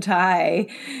suit and tie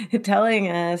telling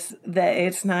us that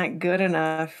it's not good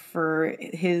enough for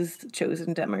his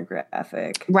chosen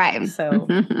demographic. Right. So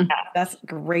that's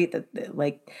great that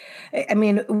like, I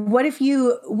mean, what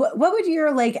would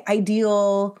your like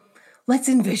ideal let's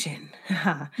envision.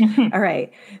 All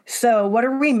right. So what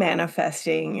are we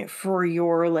manifesting for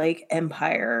your like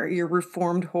empire, your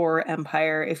reformed horror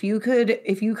empire? If you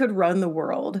could run the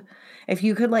world, if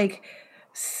you could like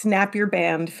snap your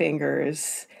band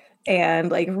fingers and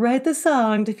like write the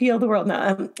song to feel the world.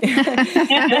 No,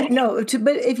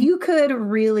 but if you could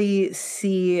really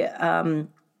see,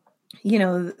 you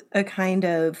know, a kind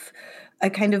of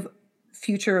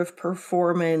future of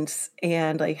performance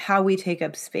and like how we take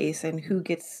up space and who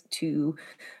gets to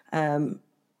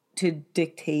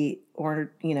dictate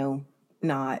or, you know,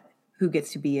 not who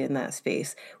gets to be in that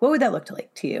space. What would that look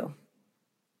like to you?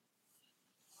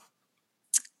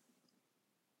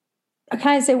 Can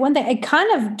I say one thing? It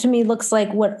kind of, to me, looks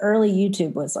like what early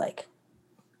YouTube was like.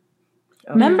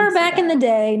 Oh, remember back in the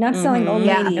day, not selling old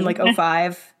lady. In like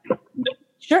 2005?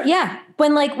 Sure, yeah.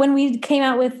 When we came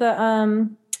out with the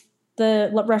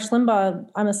Rush Limbaugh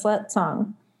I'm a Slut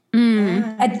song.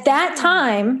 At that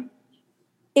time,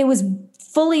 it was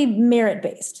fully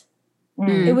merit-based.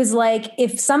 It was like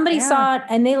if somebody saw it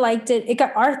and they liked it,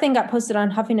 our thing got posted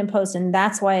on Huffington Post, and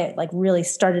that's why it like really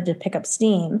started to pick up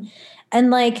steam.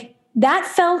 And like that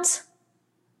felt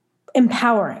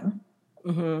empowering.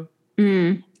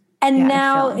 And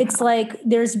now it's like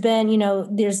there's been, you know,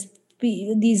 there's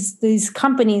these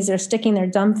companies are sticking their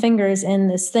dumb fingers in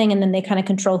this thing, and then they kind of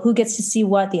control who gets to see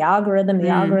what, the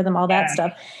algorithm, all that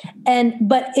stuff.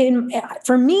 But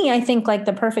for me, I think like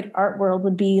the perfect art world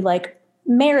would be like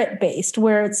merit based,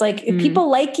 where it's like if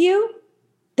people like you,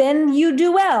 then you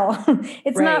do well.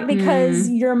 It's not because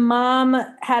your mom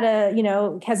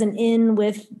has an in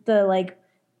with the like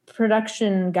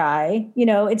production guy, you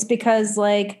know, it's because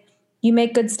like you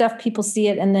make good stuff, people see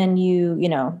it, and then you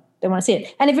know, they want to see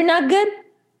it. And if you're not good,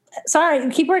 sorry,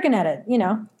 keep working at it, you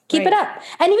know, keep it up.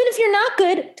 And even if you're not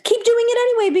good, keep doing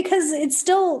it anyway, because it's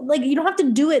still like, you don't have to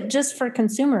do it just for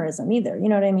consumerism either. You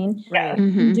know what I mean? Right.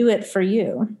 Do it for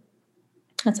you.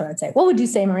 That's what I'd say. What would you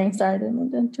say, Marie? Sorry, I didn't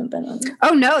mean to jump in on you.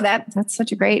 Oh no, that's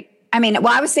such a great, I mean,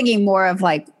 well, I was thinking more of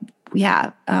like,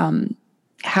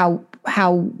 how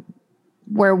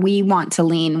where we want to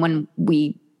lean when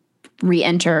we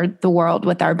re-enter the world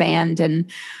with our band, and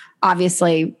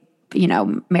obviously, you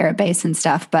know, merit-based and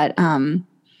stuff, but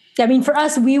I mean, for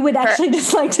us, we would actually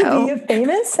just like to be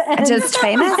famous. And just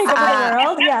famous? Take over the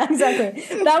world. Yeah,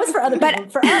 exactly. That was for other people.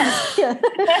 For us, yeah.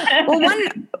 Well,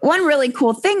 one really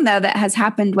cool thing, though, that has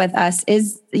happened with us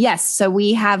is, yes, so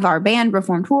we have our band,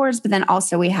 Reformed Horrors, but then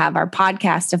also we have our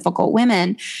podcast, Difficult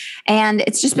Women. And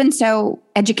it's just been so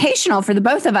educational for the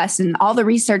both of us, and all the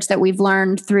research that we've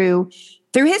learned through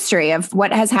history of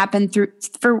what has happened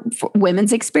for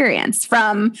women's experience,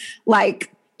 from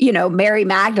like, you know, Mary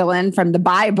Magdalene from the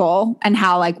Bible, and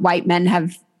how like white men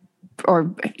have,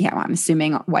 or I'm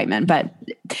assuming white men, but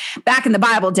back in the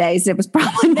Bible days, it was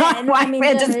probably not white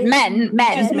men, just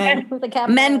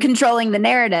men controlling the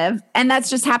narrative. And that's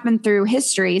just happened through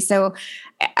history. So,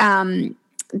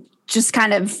 just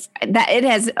kind of that it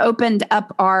has opened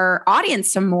up our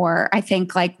audience some more, I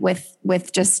think, like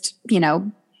with just, you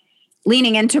know,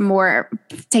 leaning into more,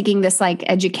 taking this like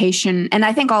education. And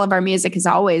I think all of our music has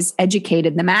always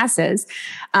educated the masses.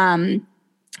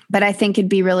 But I think it'd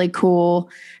be really cool.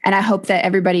 And I hope that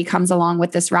everybody comes along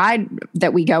with this ride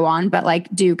that we go on, but like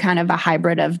do kind of a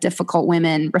hybrid of Difficult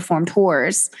Women, Reformed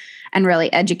Horrors, and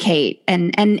really educate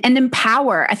and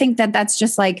empower. I think that that's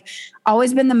just like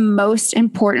always been the most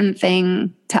important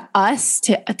thing to us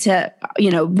to, you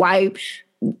know, why,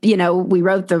 you know, we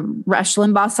wrote the Rush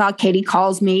Limbaugh song, Katie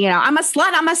Calls Me, you know, I'm a slut.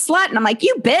 And I'm like,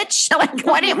 you bitch. Like,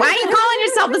 why are you calling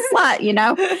yourself a slut? You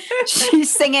know, she's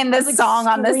singing this like song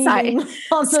on the side,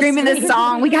 screaming this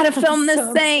song. We got to film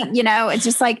this thing. You know, it's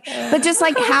just like, but just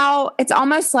like how it's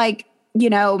almost like, you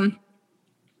know,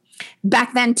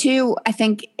 back then too, I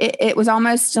think it was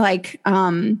almost like,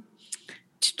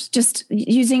 just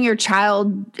using your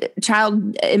child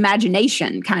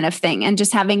imagination kind of thing, and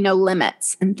just having no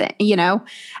limits and you know,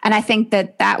 and I think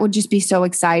that would just be so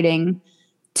exciting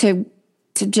to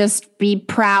just be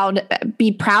proud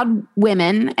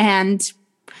women and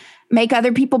make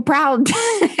other people proud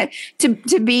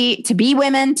to be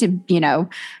women, to, you know,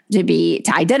 to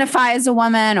identify as a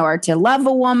woman or to love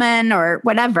a woman or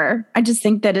whatever. I just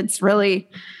think that it's really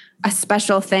a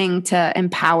special thing to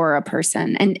empower a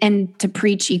person and to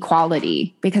preach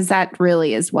equality, because that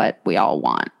really is what we all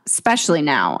want, especially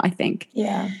now, I think.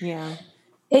 Yeah.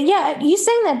 You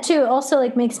saying that too also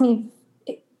like makes me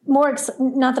more,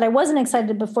 not that I wasn't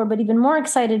excited before, but even more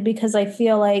excited, because I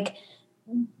feel like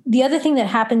the other thing that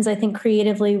happens, I think,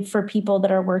 creatively for people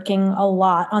that are working a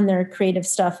lot on their creative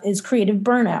stuff is creative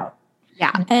burnout.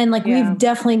 Yeah. And like we've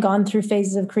definitely gone through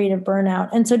phases of creative burnout.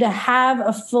 And so to have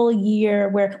a full year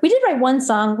where we did write one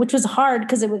song, which was hard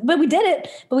because but we did it.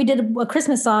 But we did a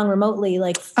Christmas song remotely,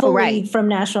 like fully from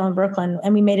Nashville and Brooklyn.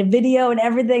 And we made a video and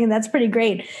everything. And that's pretty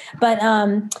great. But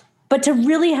to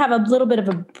really have a little bit of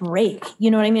a break, you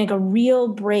know what I mean? Like a real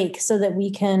break so that we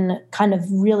can kind of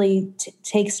really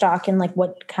take stock in like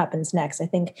what happens next, I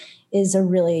think is a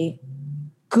really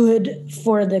good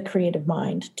for the creative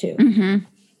mind too. Mm-hmm.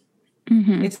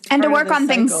 Mm-hmm. And to work on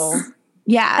things.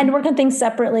 Yeah. And to work on things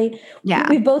separately. Yeah.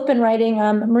 We've both been writing.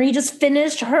 Marie just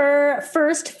finished her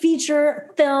first feature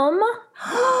film.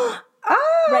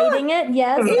 Writing it.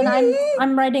 Yes. And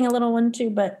I'm writing a little one too,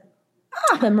 but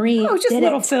Marie just did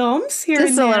little films here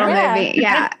just and a little there. movie.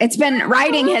 Yeah. It's been,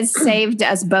 writing has saved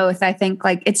us both. I think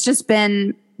like it's just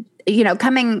been,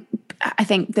 coming, I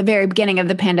think the very beginning of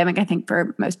the pandemic, I think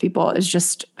for most people is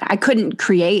just, I couldn't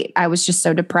create. I was just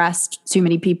so depressed. Too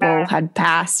many people had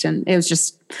passed and it was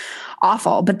just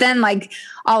awful. But then like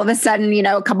all of a sudden,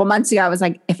 a couple months ago, I was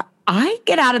like, if I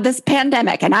get out of this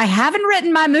pandemic and I haven't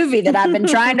written my movie that I've been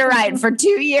trying to write for 2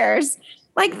 years,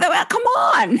 like, come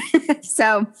on.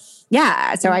 So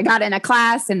I got in a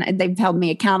class and they've held me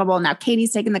accountable. Now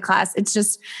Katie's taking the class. It's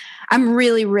just, I'm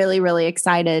really, really, really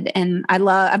excited. And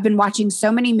I've been watching so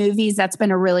many movies. That's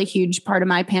been a really huge part of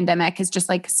my pandemic is just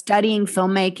like studying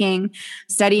filmmaking,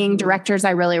 studying directors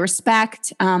I really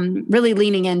respect, really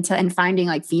leaning into and finding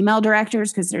like female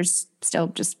directors because there's still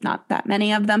just not that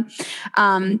many of them.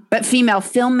 But female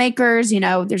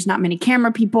filmmakers, there's not many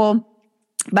camera people.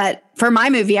 But for my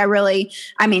movie,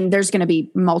 there's going to be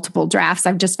multiple drafts.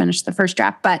 I've just finished the first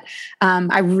draft, but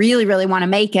I really, really want to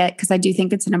make it because I do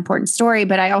think it's an important story,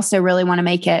 but I also really want to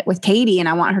make it with Katie and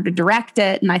I want her to direct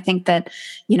it. And I think that,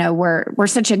 we're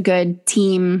such a good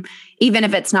team, even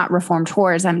if it's not Reformed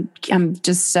Whores. I'm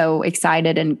just so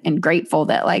excited and grateful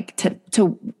that like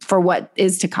for what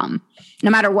is to come, no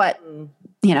matter what,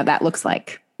 that looks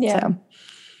like. Yeah. So.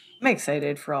 I'm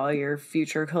excited for all your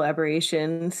future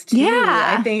collaborations too.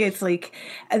 Yeah. I think it's like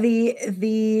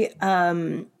the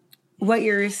what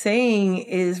you're saying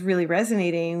is really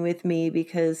resonating with me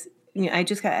because I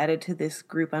just got added to this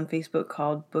group on Facebook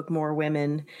called Book More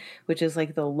Women, which is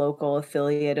like the local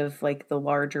affiliate of like the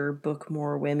larger Book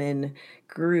More Women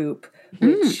group,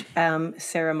 which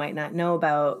Sarah might not know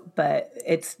about, but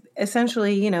it's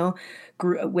essentially,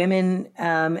 women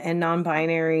and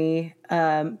non-binary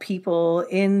people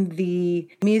in the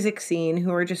music scene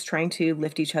who are just trying to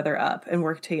lift each other up and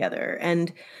work together.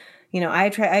 And, I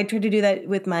tried to do that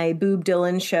with my Boob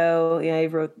Dylan show. I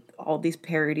wrote all these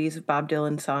parodies of Bob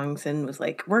Dylan songs and was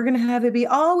like, we're going to have it be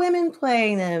all women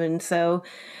playing them. And so,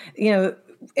 and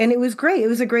it was great. It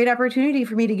was a great opportunity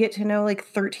for me to get to know like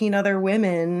 13 other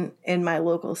women in my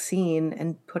local scene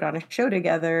and put on a show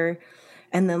together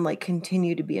and then like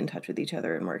continue to be in touch with each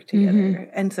other and work together.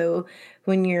 Mm-hmm. And so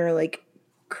when you're like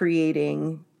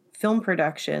creating film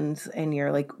productions and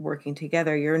you're like working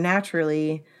together, you're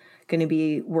naturally going to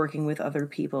be working with other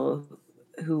people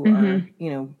who are,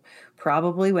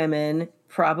 probably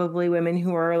women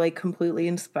who are like completely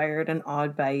inspired and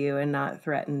awed by you and not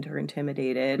threatened or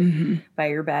intimidated by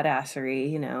your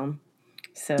badassery,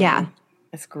 So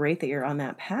it's great that you're on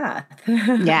that path.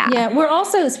 Yeah. We're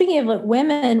also, speaking of like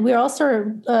women, we're also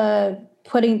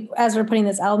putting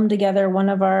this album together, one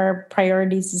of our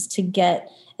priorities is to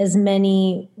get as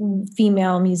many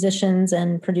female musicians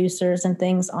and producers and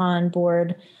things on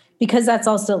board. Because that's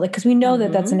also like, because we know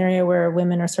that that's an area where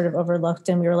women are sort of overlooked.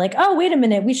 And we were like, oh, wait a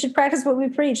minute, we should practice what we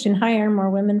preach and hire more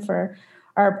women for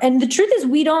our, and the truth is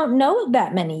we don't know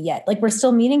that many yet. Like we're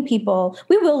still meeting people.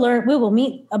 We will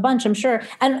meet a bunch, I'm sure.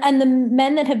 And the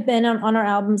men that have been on our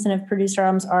albums and have produced our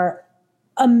albums are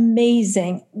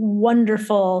amazing,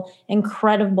 wonderful,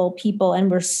 incredible people.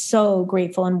 And we're so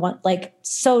grateful and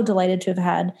so delighted to have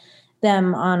had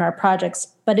them on our projects.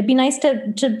 But it'd be nice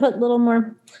to put a little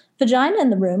more vagina in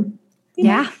the room.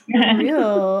 Yeah.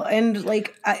 Real. And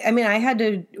like, I had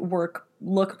to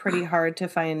look pretty hard to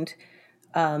find,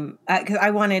 because I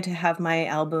wanted to have my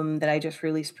album that I just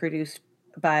released produced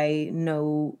by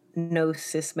no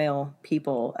cis male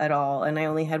people at all. And I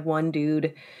only had one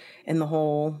dude on the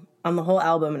whole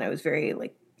album. And I was very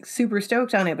like super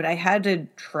stoked on it, but I had to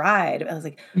try. I was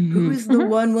like, who's the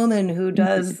one woman who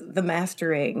does the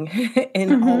mastering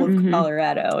in all of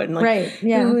Colorado? And like,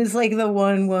 who is like the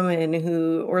one woman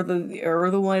who, or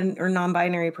the one or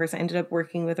non-binary person? I ended up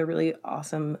working with a really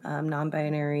awesome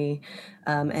non-binary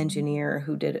engineer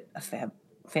who did a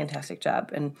fantastic job.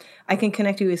 And I can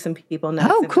connect you with some people now.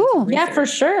 Oh, cool. Yeah, for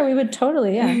sure. We would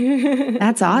totally. Yeah.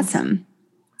 That's awesome.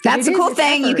 That's a cool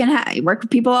thing. You can work with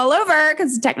people all over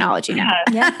because of technology now.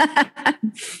 Yeah.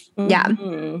 Yeah.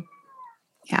 Mm-hmm.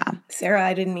 Yeah. Sarah,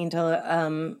 I didn't mean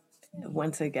to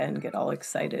once again get all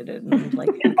excited and like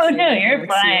Oh no, you're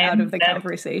fine. out of the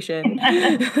conversation.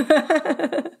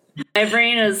 My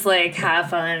brain is like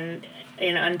half on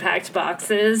in unpacked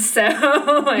boxes, so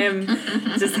I'm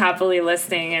just happily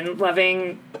listening and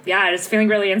loving. Yeah, just feeling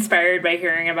really inspired by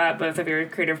hearing about both of your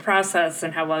creative process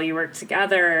and how well you work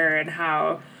together, and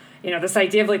how, you know, this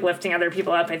idea of like lifting other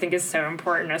people up, I think, is so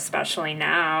important, especially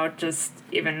now, just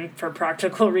even for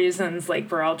practical reasons, like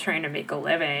we're all trying to make a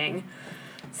living.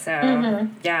 So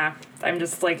yeah, I'm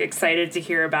just like excited to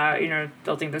hear about, you know,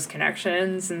 building those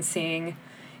connections and seeing,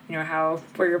 you know,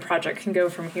 where your project can go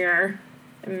from here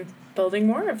and building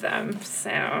more of them.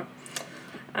 So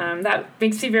that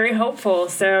makes me very hopeful.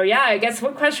 So yeah, I guess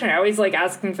what question I always like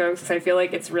asking folks, 'cause I feel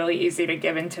like it's really easy to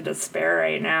give into despair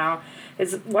right now,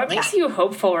 is what makes you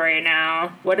hopeful right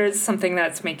now? What is something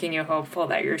that's making you hopeful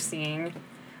that you're seeing,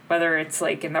 whether it's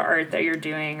like in the art that you're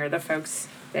doing or the folks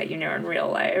that you know in real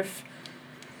life?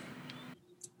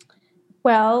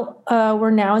 Well,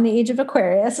 we're now in the age of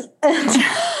Aquarius.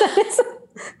 That is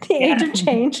the age of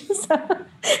change. So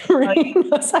Marie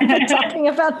knows I've been talking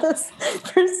about this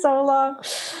for so long.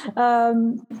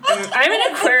 I'm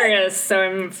an Aquarius, so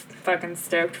I'm fucking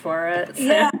stoked for it. So.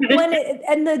 Yeah,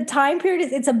 and the time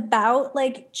period it's about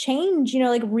like change, you know,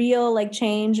 like real like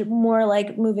change, more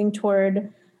like moving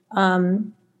toward,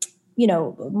 you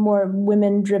know, more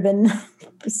women-driven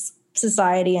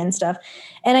society and stuff.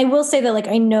 And I will say that, like,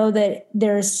 I know that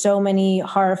there's so many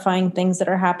horrifying things that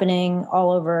are happening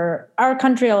all over our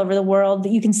country, all over the world, that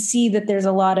you can see that there's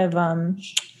a lot of,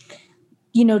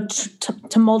 you know,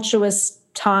 tumultuous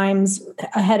times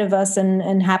ahead of us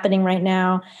and happening right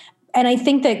now. And I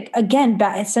think that, again,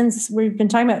 since we've been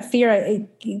talking about fear,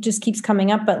 it just keeps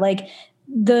coming up. But like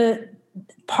the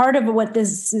part of what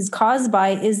this is caused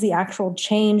by is the actual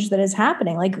change that is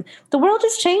happening. Like the world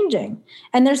is changing,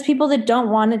 and there's people that don't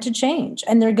want it to change,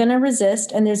 and they're going to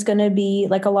resist, and there's going to be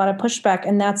like a lot of pushback.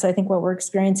 And that's, I think, what we're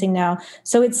experiencing now.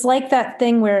 So it's like that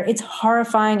thing where it's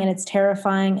horrifying and it's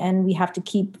terrifying, and we have to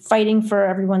keep fighting for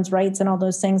everyone's rights and all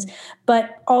those things.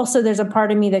 But also there's a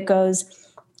part of me that goes,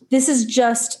 this is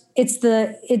just, it's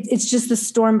just the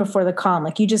storm before the calm.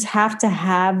 Like you just have to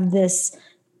have this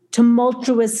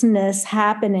tumultuousness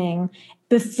happening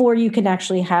before you can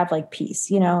actually have like peace.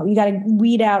 You know, you got to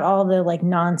weed out all the like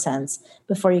nonsense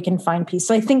before you can find peace.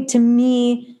 So I think, to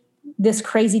me, this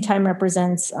crazy time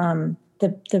represents the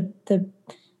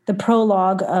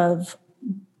prologue of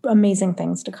amazing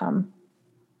things to come.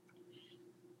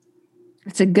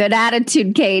 It's a good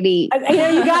attitude, Katie. You know,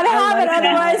 you got to have it.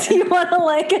 Otherwise you want to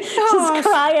like just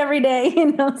cry every day,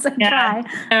 you know, so try.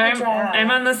 I'm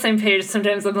on the same page.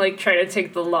 Sometimes I'm like trying to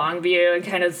take the long view and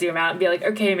kind of zoom out and be like,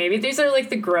 okay, maybe these are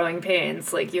like the growing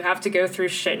pains. Like you have to go through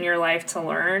shit in your life to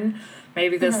learn.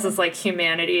 Maybe this is like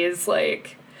humanity's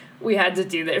like, we had to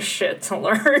do this shit to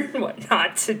learn what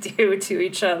not to do to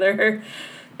each other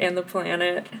and the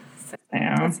planet.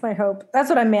 Yeah. That's my hope. That's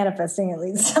what I'm manifesting, at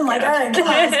least. I'm like, all right, come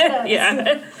on, let's get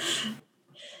yeah.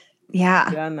 Yeah.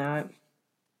 Done that.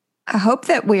 I hope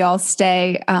that we all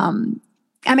stay. I mean,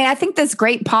 I think this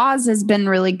great pause has been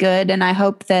really good. And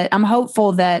I'm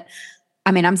hopeful that,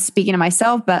 I mean, I'm speaking to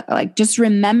myself, but like, just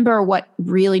remember what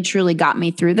really truly got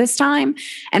me through this time.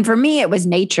 And for me, it was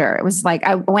nature. It was like,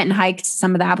 I went and hiked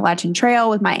some of the Appalachian Trail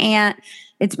with my aunt.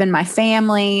 It's been my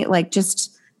family, like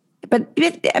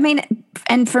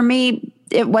and for me,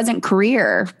 it wasn't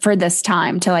career for this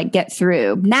time to like get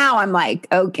through. Now I'm like,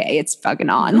 okay, it's fucking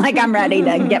on. Like I'm ready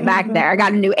to get back there. I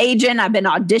got a new agent. I've been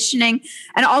auditioning,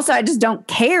 and also I just don't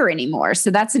care anymore.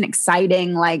 So that's an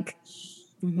exciting, like,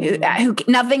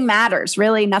 nothing matters,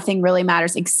 really. Nothing really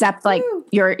matters except like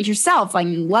yourself, like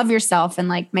love yourself and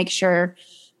like make sure,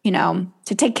 you know,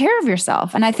 to take care of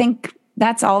yourself. And I think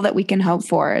that's all that we can hope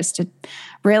for, is to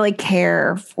really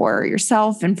care for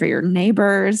yourself and for your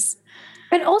neighbors.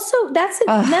 And also that's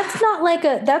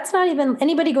not even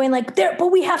anybody going like there, but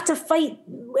we have to fight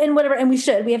and whatever. And we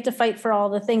have to fight for all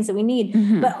the things that we need.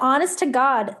 Mm-hmm. But honest to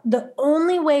God, the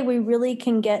only way we really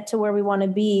can get to where we want to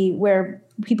be, where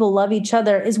people love each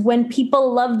other, is when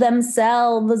people love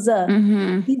themselves.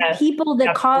 Mm-hmm. These people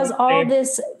that cause all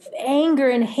this anger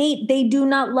and hate, they do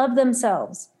not love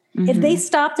themselves. Mm-hmm. If they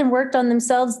stopped and worked on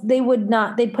themselves, they'd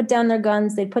put down their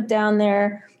guns, they'd put down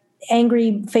their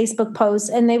angry Facebook posts,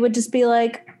 and they would just be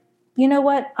like, you know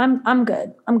what? I'm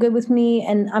good. I'm good with me,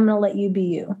 and I'm going to let you be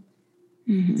you.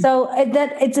 Mm-hmm. So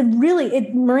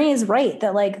Marie is right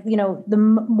that, like, you know,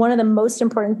 one of the most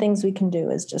important things we can do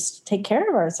is just take care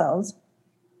of ourselves.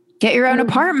 Get your own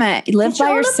apartment. Live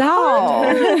by yourself.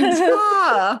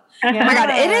 Oh my God,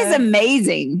 it is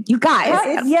amazing. You guys.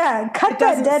 Cut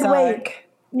that dead weight.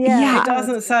 Yeah, it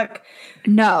doesn't suck.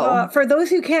 No. For those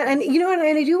who can't, and you know what,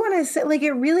 and I do want to say, like,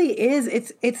 it really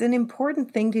is, it's an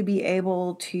important thing to be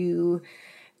able to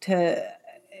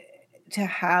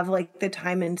have like the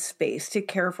time and space to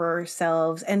care for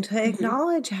ourselves and to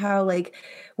acknowledge how, like,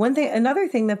 another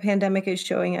thing the pandemic is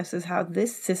showing us is how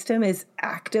this system is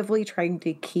actively trying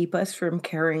to keep us from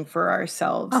caring for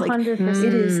ourselves. 100%. Like,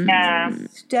 it is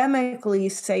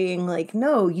systemically saying, like,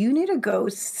 no, you need to go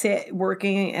sit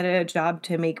working at a job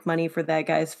to make money for that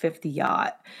guy's fifth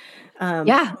yacht.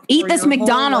 Eat this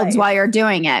McDonald's while you're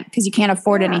doing it because you can't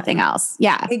afford anything else.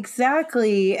 Yeah,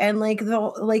 exactly. And like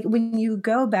when you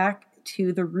go back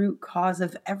to the root cause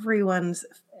of everyone's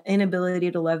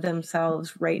inability to love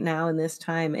themselves right now in this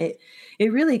time, it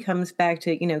really comes back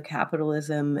to, you know,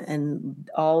 capitalism and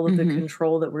all of the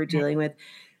control that we're dealing with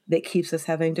that keeps us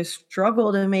having to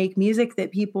struggle to make music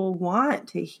that people want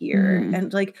to hear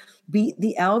and like beat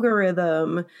the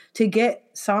algorithm to get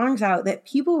songs out that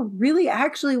people really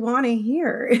actually want to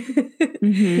hear.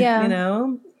 Yeah. You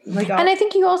know, like, and I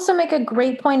think you also make a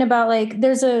great point about, like,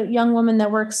 there's a young woman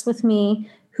that works with me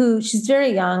who, she's very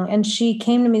young, and she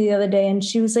came to me the other day and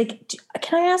she was like,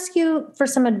 can I ask you for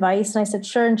some advice? And I said,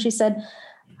 sure. And she said,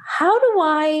 how do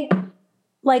I,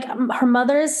 like, her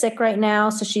mother is sick right now,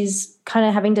 so she's kind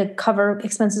of having to cover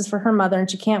expenses for her mother and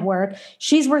she can't work.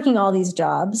 She's working all these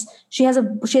jobs.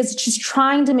 She's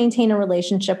trying to maintain a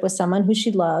relationship with someone who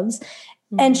she loves,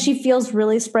 and she feels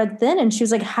really spread thin. And she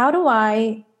was like, how do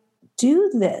I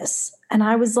do this? And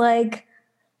I was like,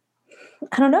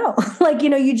 I don't know. Like, you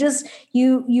know, you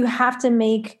have to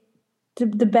make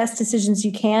the best decisions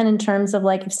you can in terms of,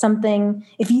 like, at that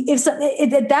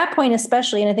point,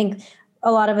 especially, and I think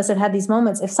a lot of us have had these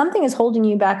moments, if something is holding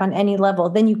you back on any level,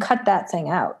 then you cut that thing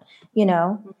out, you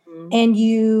know, and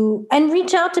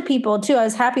reach out to people too. I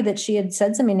was happy that she had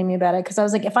said something to me about it, because I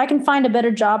was like, if I can find a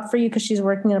better job for you, because she's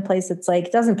working in a place that's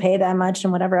like, doesn't pay that much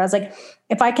and whatever. I was like,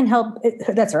 if I can help,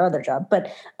 that's her other job,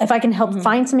 but if I can help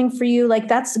find something for you, like,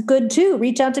 that's good too.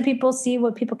 Reach out to people, see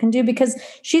what people can do, because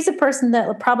she's a person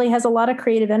that probably has a lot of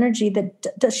creative energy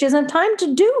that she doesn't have time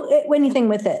to do anything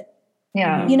with it.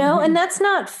 Yeah. You know, and that's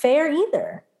not fair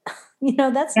either. You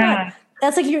know, that's not,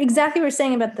 that's like, you're exactly what you're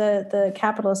saying about the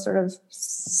capitalist sort of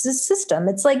system.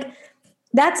 It's like,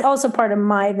 that's also part of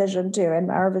my vision too.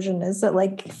 And our vision is that,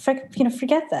 like,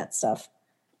 forget that stuff.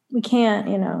 We can't,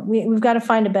 you know, we've got to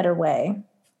find a better way.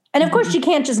 And of course she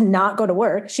can't just not go to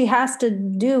work. She has to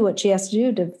do what she has to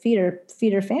do to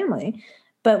feed her family.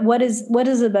 But what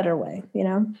is a better way, you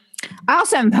know? I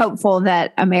also am hopeful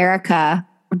that America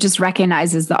just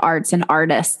recognizes the arts and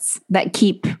artists that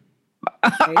keep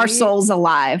our souls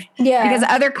alive. Yeah. Because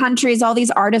other countries, all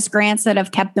these artist grants that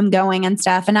have kept them going and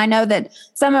stuff. And I know that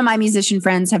some of my musician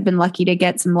friends have been lucky to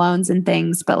get some loans and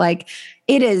things, but, like,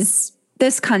 it is,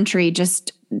 this country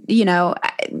just, you know,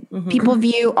 people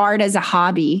view art as a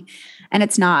hobby, and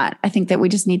it's not. I think that we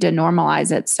just need to normalize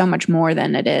it so much more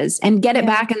than it is and get it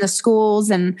back in the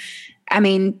schools. And I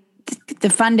mean, the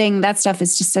funding, that stuff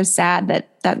is just so sad that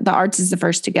the arts is the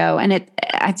first to go. And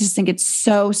I just think it's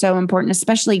so, so important,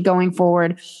 especially going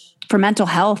forward for mental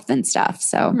health and stuff.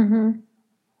 So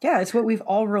yeah, it's what we've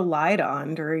all relied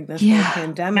on during this whole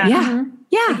pandemic. Yeah.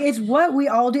 Like, it's what we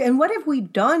all do. And what have we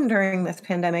done during this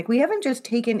pandemic? We haven't just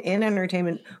taken in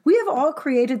entertainment. We have all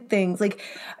created things. Like,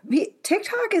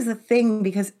 TikTok is a thing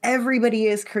because everybody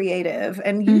is creative,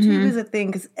 and YouTube is a thing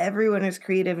because everyone is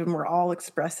creative, and we're all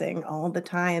expressing all the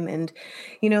time. And,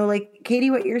 you know, like,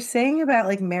 Katie, what you're saying about,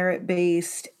 like,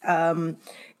 merit-based,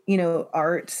 you know,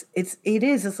 arts,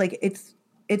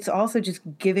 it's also just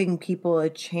giving people a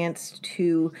chance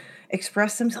to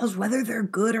express themselves, whether they're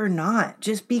good or not,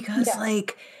 just because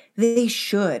like they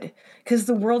should, because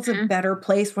the world's a better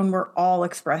place when we're all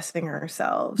expressing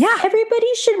ourselves. Yeah.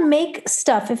 Everybody should make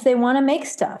stuff if they want to make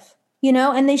stuff, you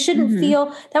know, and they shouldn't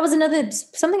feel, that was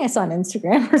something I saw on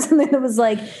Instagram or something that was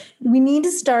like, we need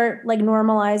to start, like,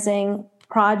 normalizing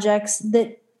projects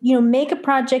that, you know, make a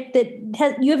project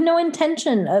that you have no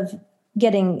intention of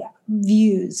getting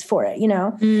views for it, you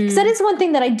know, because that is one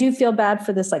thing that I do feel bad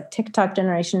for this, like, TikTok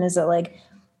generation, is that, like,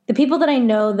 the people that I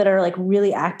know that are, like,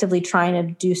 really actively trying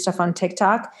to do stuff on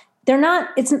TikTok, they're not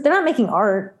making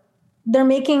art, they're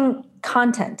making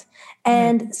content.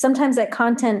 And sometimes that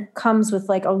content comes with,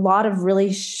 like, a lot of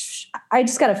really, I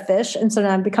just got a fish. And so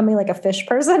now I'm becoming, like, a fish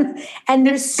person. And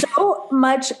there's so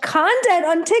much content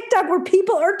on TikTok where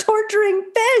people are torturing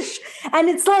fish. And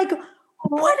it's like,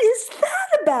 what is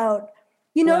that about?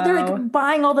 You know, they're Wow. like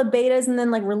buying all the betas and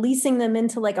then like releasing them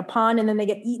into like a pond and then they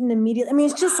get eaten immediately. I mean,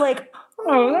 it's just like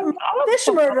Oh, that's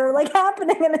fish murder like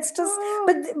happening, and it's just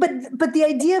but the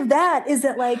idea of that is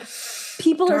that like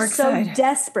people are Dark so side.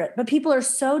 desperate, but people are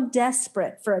so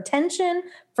desperate for attention,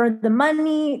 for the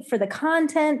money, for the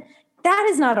content. That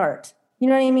is not art. You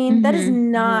know what I mean? That is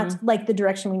not like the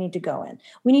direction we need to go in.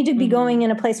 We need to be going in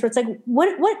a place where it's like, what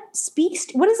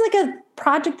is like a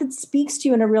project that speaks to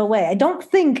you in a real way? I don't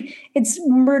think it's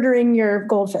murdering your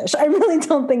goldfish. I really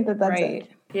don't think that that's Right.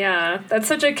 it. Yeah, that's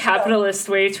such a capitalist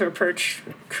way to approach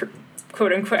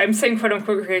quote unquote. I'm saying quote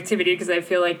unquote creativity because I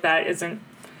feel like that isn't.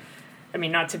 I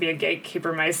mean, not to be a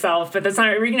gatekeeper myself, but that's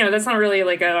not really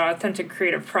like an authentic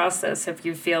creative process if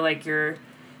you feel like you're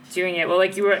doing it. Well,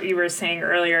 like you were saying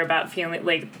earlier about feeling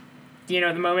like, you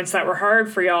know, the moments that were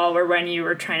hard for y'all were when you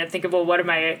were trying to think of, well, what am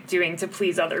I doing to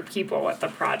please other people with the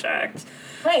project?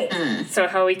 Right. So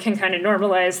how we can kind of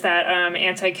normalize that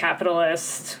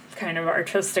anti-capitalist kind of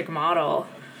artistic model,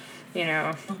 you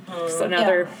know, just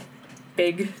another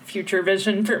big future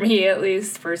vision for me, at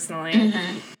least personally.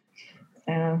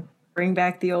 Yeah. Bring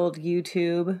back the old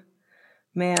YouTube.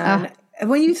 Man. And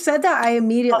when you said that, I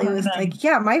immediately was like,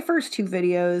 yeah, my first 2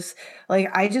 videos, like,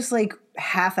 I just, like,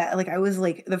 I was,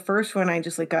 like, the first one, I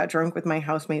just, like, got drunk with my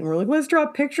housemate and we're like, let's draw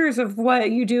pictures of what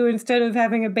you do instead of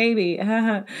having a baby.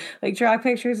 Like, draw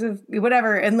pictures of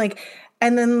whatever. And, like,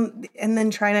 and then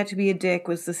Try Not to Be a Dick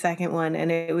was the second one.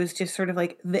 And it was just sort of,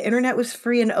 like, the internet was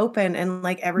free and open and,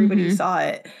 like, everybody saw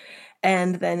it.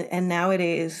 And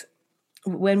nowadays,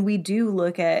 when we do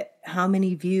look at how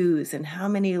many views and how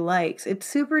many likes, it's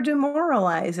super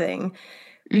demoralizing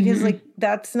because like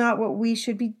that's not what we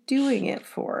should be doing it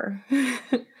for.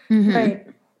 Right.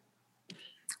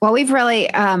 Well, we've really,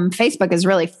 Facebook has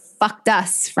really fucked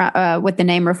us with the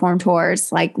name Reform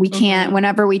Tours. Like we can't,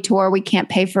 whenever we tour, we can't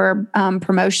pay for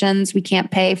promotions. We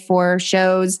can't pay for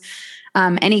shows,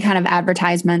 any kind of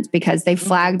advertisements because they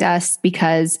flagged us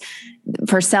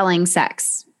for selling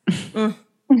sex.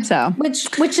 So,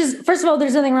 Which is, first of all,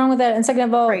 there's nothing wrong with that. And second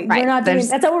of all, we're not doing,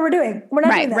 that's not what we're doing. We're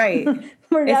not doing that. Right.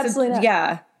 We're absolutely not.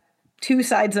 Yeah. 2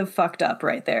 sides of fucked up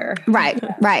right there. right.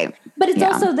 But it's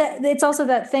also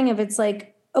that thing of it's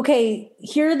like, okay,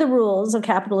 here are the rules of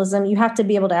capitalism. You have to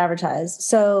be able to advertise.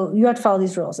 So you have to follow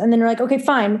these rules. And then you're like, okay,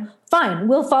 fine,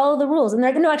 we'll follow the rules. And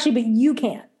they're like, no, actually, but you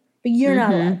can't. But you're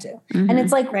not allowed to. And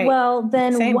it's like, well,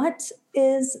 then what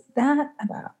is that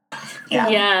about?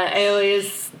 Yeah, I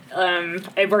always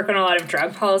I work on a lot of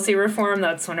drug policy reform.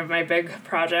 That's one of my big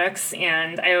projects,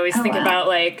 and I always think about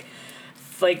like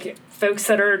folks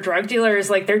that are drug dealers,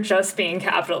 like they're just being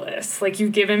capitalists. Like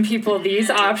you've given people these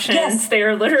options, they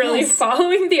are literally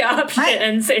following the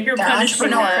options, and you're punishing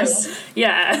them.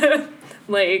 Yeah,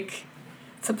 like.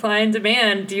 Supply and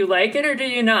demand. Do you like it or do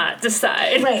you not?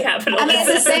 Decide. Capitalism. I mean,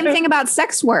 it's the same thing about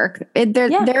sex work.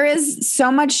 There is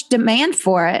so much demand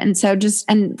for it, and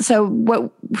so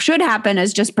what should happen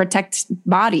is just protect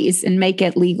bodies and make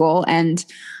it legal and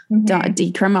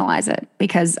decriminalize it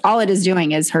because all it is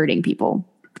doing is hurting people.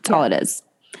 That's all it is,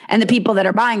 and the people that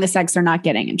are buying the sex are not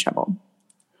getting in trouble.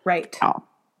 Right. Oh,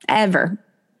 ever.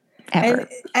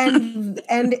 And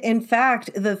in fact,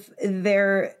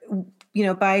 you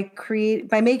know, by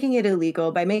making it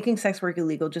illegal, by making sex work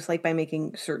illegal, just like by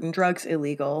making certain drugs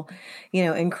illegal, you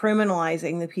know, and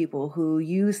criminalizing the people who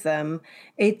use them,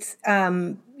 it's,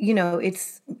 you know,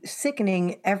 it's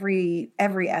sickening every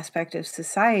aspect of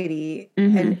society.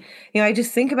 And, you know, I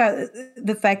just think about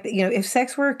the fact that, you know, if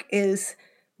sex work is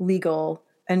legal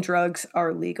and drugs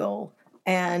are legal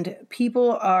and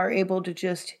people are able to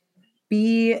just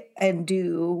be and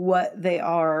do what they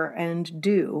are and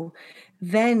do,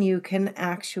 then you can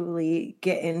actually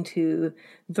get into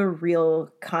the real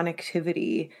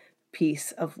connectivity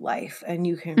piece of life, and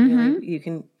you can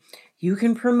really, you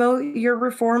can promote your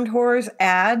Reformed Whores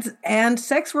ads, and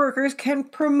sex workers can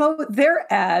promote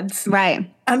their ads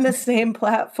on the same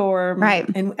platform,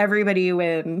 and everybody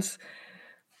wins.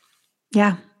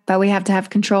 Yeah, but we have to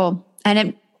have control, and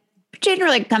it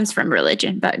generally comes from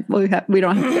religion, but we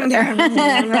don't have to go there.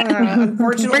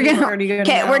 Unfortunately,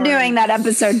 we're doing that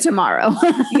episode tomorrow.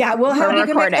 Yeah, we'll have to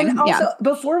recording. And also,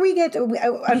 before we get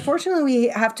to, unfortunately,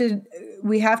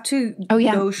 we have to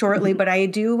go shortly, but I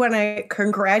do want to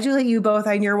congratulate you both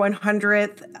on your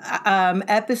 100th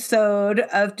episode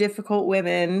of Difficult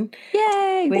Women.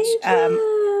 Yay! Which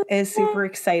is super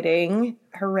exciting.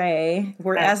 Hooray.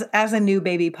 We're as a new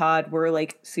baby pod, we're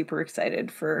like super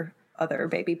excited for other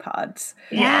baby pods.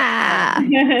 Yeah.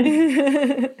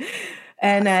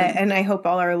 And I hope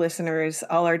all our listeners,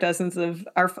 all our dozens of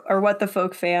our What the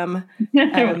Folk fam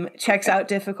checks out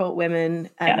Difficult Women.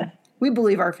 We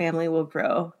believe our family will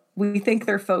grow we think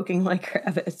they're folking like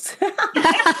rabbits.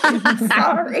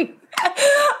 Sorry.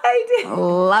 I did.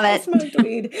 Love it. Smoked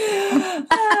weed.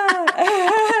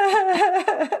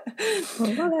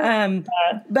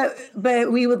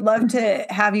 But we would love to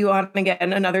have you on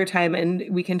again another time, and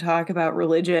we can talk about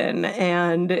religion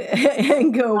and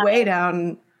go way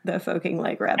down the folking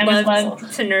like rabbit. I'd love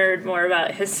to nerd more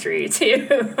about history too.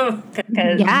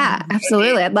 Yeah,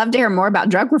 absolutely. I'd love to hear more about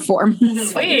drug reform.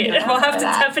 Sweet. We'll have to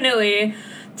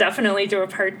definitely do a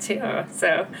part 2.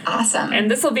 So awesome.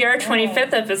 And this will be our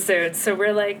 25th episode. So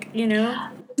we're like, Yay!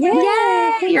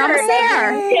 You're almost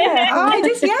there. Oh, it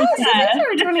is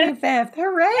our 25th.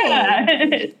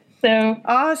 Hooray. So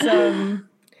awesome.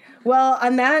 Well,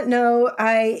 on that note,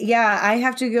 I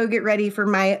have to go get ready for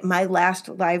my last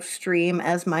live stream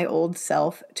as my old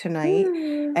self tonight.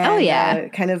 And,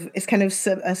 it's kind of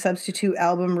a substitute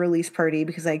album release party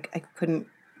because I couldn't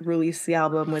release the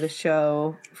album with a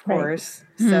show, of course.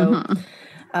 So,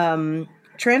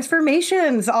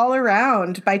 transformations all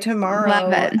around. By tomorrow,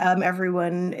 love it.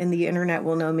 Everyone in the internet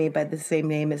will know me by the same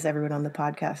name as everyone on the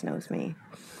podcast knows me.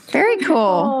 Very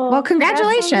cool. Well,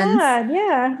 congratulations.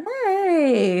 Yeah.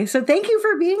 Hey, so thank you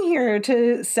for being here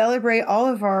to celebrate all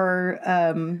of our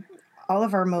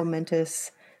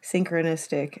momentous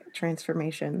synchronistic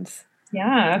transformations.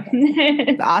 Yeah.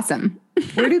 Awesome.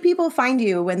 Where do people find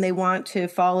you when they want to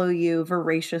follow you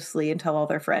voraciously and tell all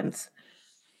their friends?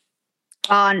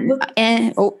 Sorry. No,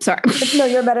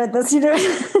 you're better at this. You do.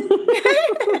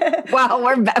 Well,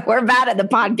 we're bad at the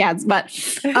podcast, but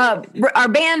our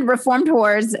band Reformed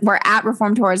Whores, we're at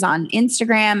Reformed Whores on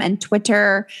Instagram and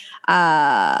Twitter,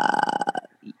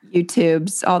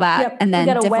 YouTube's, all that. Yep. And then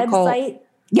we got a website.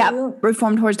 Yep,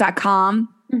 reformedwhores.com.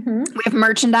 Mm-hmm. We have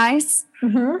merchandise.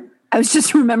 Mm-hmm. I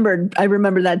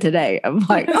remember that today. I'm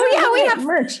like, oh yeah, we have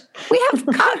merch. We have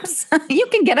cups. You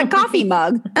can get a coffee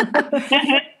mug.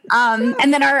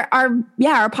 And then our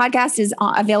podcast is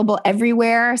available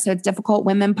everywhere. So it's Difficult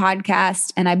Women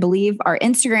Podcast. And I believe our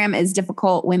Instagram is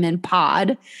Difficult Women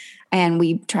Pod. And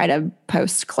we try to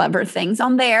post clever things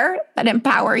on there that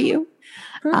empower you.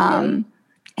 I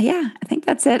think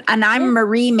that's it. And I'm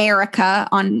Marie Merica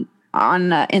on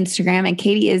Instagram, and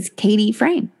Katie is Katie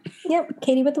Frame. Yep,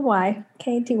 Katie with the Y.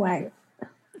 K-T-Y.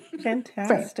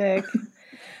 Fantastic.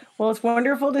 Well, it's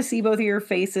wonderful to see both of your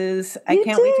faces. I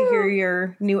can't wait to hear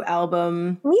your new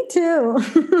album. Me too.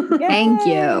 Thank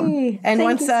you. And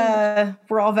once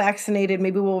we're all vaccinated,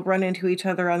 maybe we'll run into each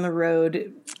other on the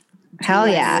road. Hell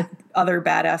yeah. With other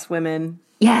badass women.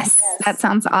 Yes, that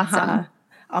sounds awesome.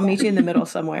 I'll meet you in the middle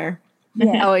somewhere.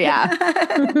 Yeah. Oh, yeah.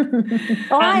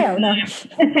 Ohio, no.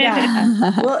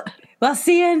 Yeah. We'll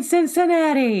see you in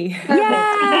Cincinnati.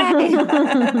 Yay!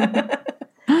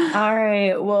 All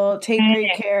right. Well, take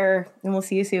great care, and we'll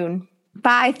see you soon.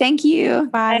 Bye. Thank you.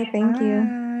 Bye. Thank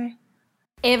you.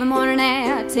 Every morning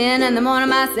at 10 in the morning,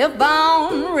 my cell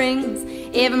phone rings.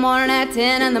 Every morning at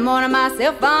 10 in the morning, my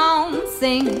cell phone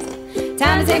sings.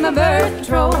 Time to take my birth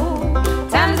control.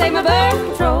 Time to take my birth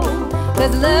control.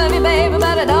 'Cause I love you, baby,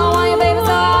 but I don't want you, baby,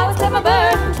 so I'll take my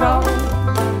birth control.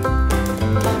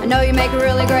 I know you make a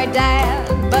really great dad,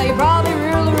 but you're probably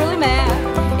really, really mad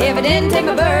if I didn't take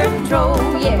my birth control.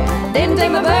 Yeah, didn't take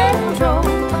my birth control.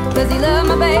 'Cause you love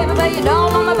my baby, but you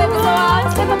don't want my baby, so I'll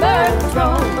just take my birth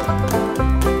control.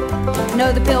 I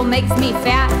know the pill makes me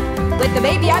fat. With the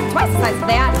baby, I'm twice the size of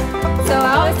that. So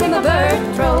I always take my birth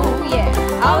control. Yeah,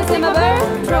 I always take my birth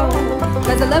control.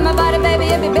 'Cause I love my body, baby,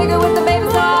 it'd be bigger with the baby,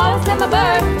 so I always take my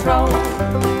birth control.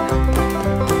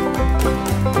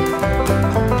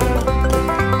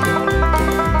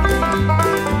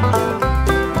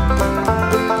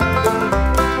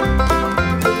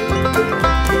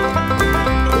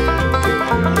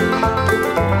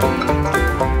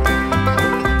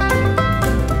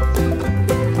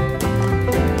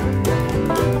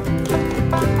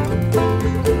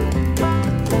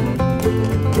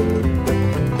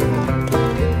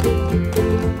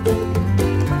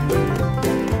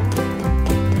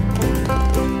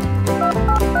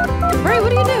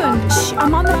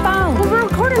 I'm on the phone. Well, we're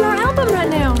recording our album right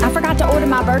now. I forgot to order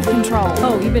my birth control.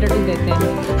 Oh, you better do that then.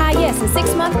 Ah, yes, a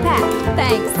 6-month pack.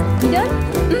 Thanks. You done?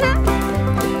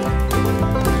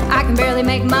 Mm-hmm. I can barely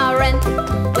make my rent.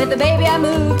 With the baby, I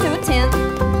moved to a tent.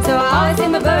 So I always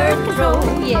take my birth control.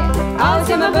 Yeah, I always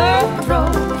take my birth control.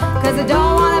 'Cause I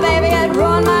don't want a baby that'd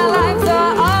ruin my life. So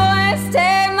I always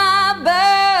take my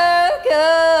birth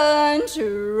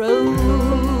control.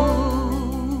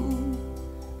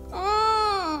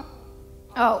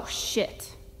 Oh,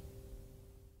 shit.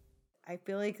 I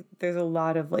feel like there's a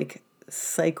lot of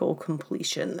cycle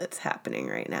completion that's happening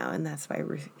right now, and that's why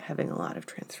we're having a lot of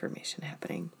transformation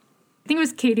happening. think it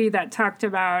was Katie that talked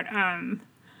about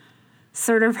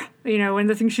sort of, one of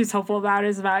the things she's hopeful about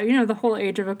is about, the whole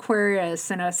age of Aquarius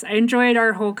and us. I enjoyed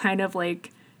our whole kind of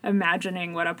like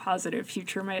imagining what a positive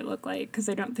future might look like, because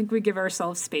I don't think we give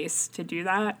ourselves space to do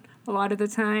that a lot of the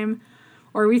time.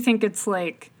 Or we think it's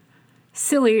like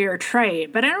silly or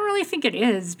trite, but I don't really think it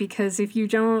is, because if you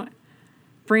don't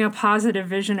bring a positive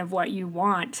vision of what you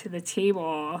want to the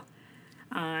table,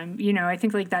 I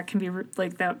think like that can be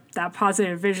like that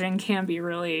positive vision can be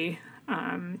really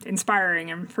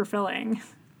inspiring and fulfilling.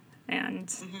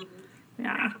 And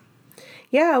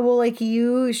yeah, well, like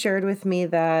you shared with me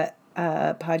that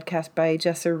podcast by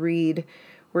Jessa Reed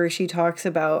where she talks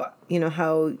about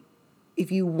how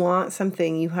if you want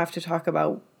something, you have to talk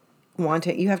about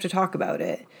you have to talk about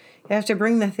it. You have to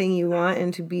bring the thing you want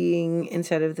into being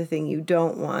instead of the thing you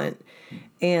don't want.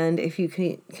 And if you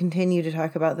can continue to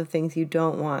talk about the things you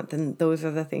don't want, then those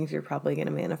are the things you're probably going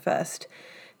to manifest.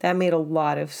 That made a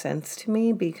lot of sense to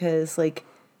me because, like,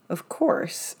 of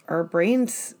course, our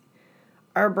brains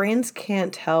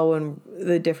can't tell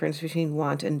the difference between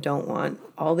want and don't want.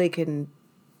 All they can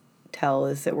tell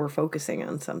is that we're focusing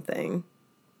on something.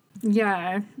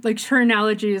 Yeah, like her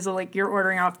analogy is like you're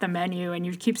ordering off the menu and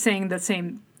you keep saying the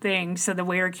same thing, so the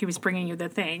waiter keeps bringing you the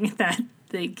thing that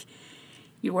like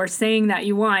you are saying that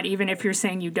you want, even if you're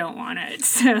saying you don't want it.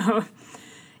 So,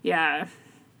 yeah.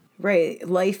 Right.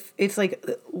 Life, it's like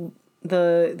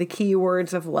the key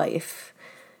words of life.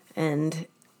 And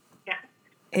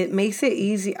it makes it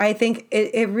easy. I think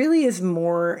it really is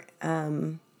more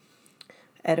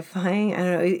edifying. I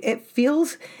don't know. It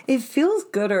feels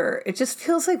gooder. It just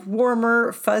feels like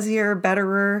warmer, fuzzier,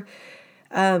 betterer.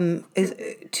 Is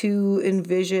to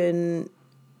envision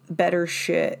better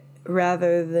shit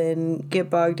rather than get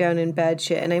bogged down in bad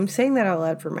shit. And I'm saying that out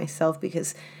loud for myself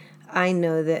because I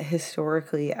know that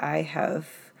historically I have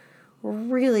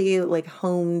really like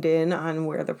honed in on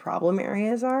where the problem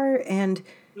areas are, and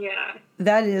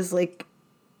that is like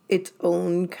its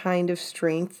own kind of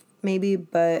strength maybe,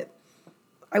 but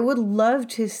I would love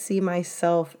to see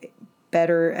myself get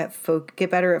better at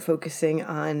focusing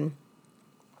on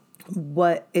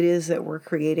what it is that we're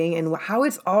creating and how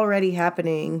it's already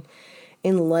happening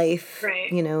in life,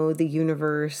 right. The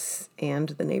universe and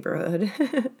the neighborhood.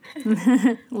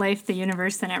 Life, the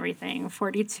universe, and everything.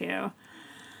 42.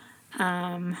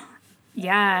 I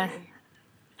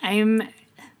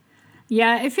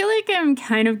feel like I'm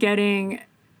kind of getting,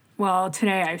 well,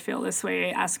 today I feel this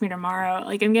way, ask me tomorrow.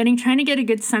 Like I'm trying to get a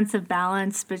good sense of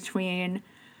balance between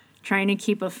trying to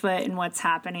keep a foot in what's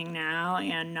happening now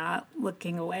and not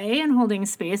looking away and holding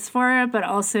space for it, but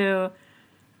also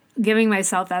giving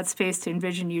myself that space to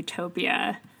envision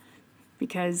utopia,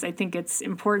 because I think it's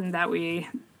important that we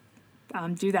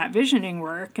do that visioning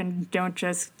work and don't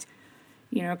just,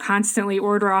 constantly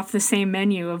order off the same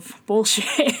menu of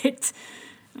bullshit.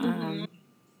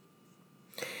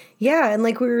 Yeah, and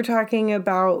like we were talking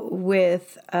about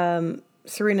with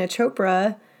Serena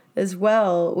Chopra as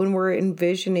well, when we're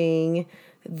envisioning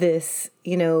this,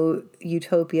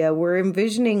 utopia, we're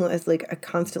envisioning as like a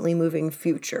constantly moving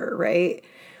future, right?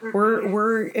 Mm-hmm.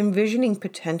 We're envisioning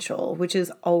potential, which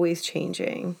is always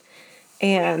changing.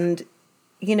 And,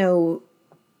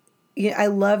 I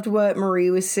loved what Marie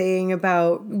was saying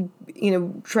about,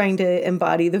 trying to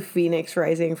embody the phoenix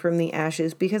rising from the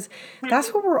ashes, because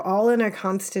that's what we're all in a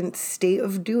constant state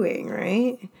of doing,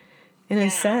 right? In a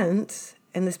sense.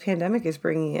 And this pandemic is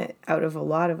bringing it out of a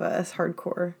lot of us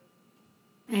hardcore.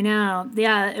 I know.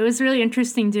 Yeah, it was really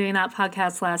interesting doing that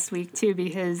podcast last week, too,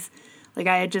 because, like,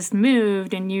 I had just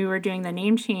moved and you were doing the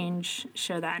name change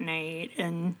show that night.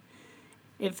 And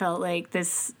it felt like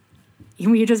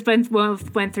we just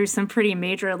went through some pretty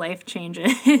major life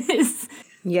changes.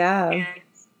 Yeah. And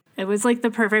it was, like,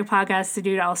 the perfect podcast to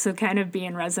do to also kind of be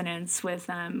in resonance with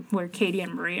where Katie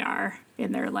and Marie are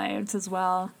in their lives as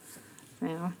well.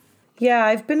 So... Yeah,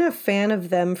 I've been a fan of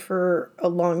them for a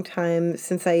long time,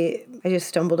 since I just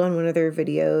stumbled on one of their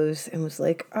videos and was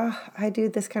like, oh, I do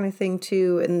this kind of thing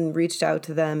too, and reached out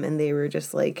to them, and they were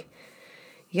just like,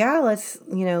 yeah, let's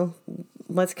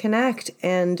connect.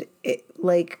 And it,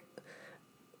 like,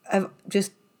 I've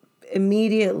just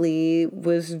immediately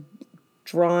was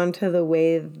drawn to the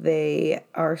way they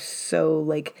are so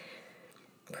like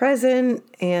present,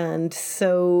 and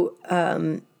so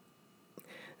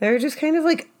they're just kind of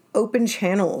like open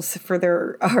channels for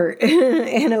their art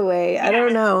in a way. I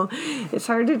don't know. It's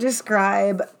hard to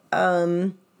describe. But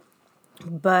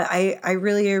I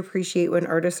really appreciate when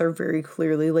artists are very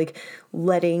clearly like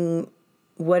letting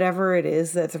whatever it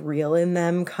is that's real in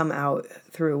them come out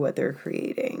through what they're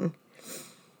creating.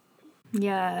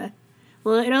 Yeah.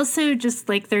 Well, it also just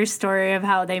like their story of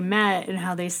how they met and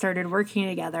how they started working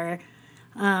together.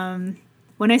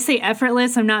 When I say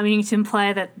effortless, I'm not meaning to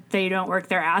imply that they don't work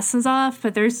their asses off,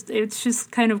 but it's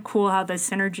just kind of cool how the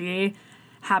synergy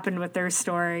happened with their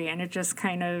story, and it just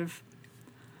kind of,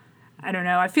 I don't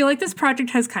know, I feel like this project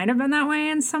has kind of been that way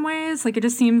in some ways. Like, it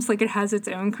just seems like it has its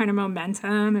own kind of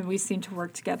momentum, and we seem to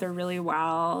work together really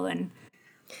well, and,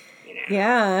 you know.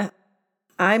 Yeah.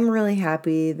 I'm really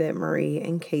happy that Marie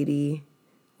and Katie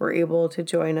were able to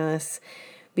join us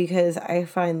because I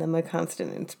find them a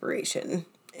constant inspiration.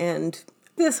 And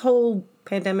this whole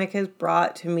pandemic has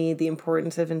brought to me the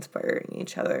importance of inspiring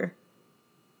each other.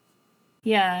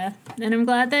 Yeah, and I'm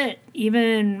glad that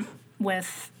even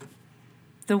with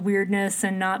the weirdness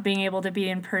and not being able to be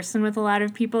in person with a lot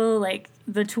of people, like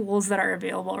the tools that are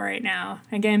available right now.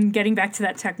 Again, getting back to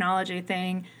that technology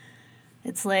thing,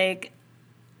 it's like,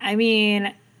 I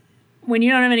mean, when you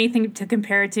don't have anything to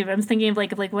compare it to, I'm thinking of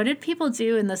like what did people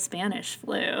do in the Spanish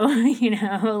flu? You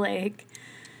know, like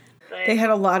they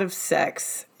had a lot of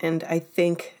sex, and I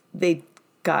think they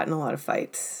got in a lot of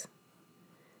fights.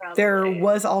 Probably. There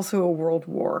was also a world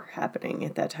war happening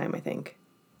at that time, I think.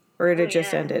 Or it had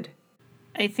just ended.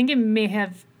 I think it may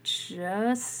have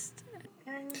just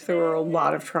ended. There were a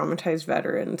lot of traumatized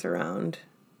veterans around.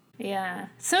 Yeah.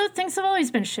 So things have always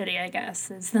been shitty, I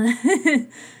guess.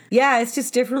 Yeah, it's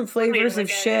just different flavors of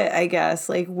shit, I guess.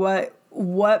 Like what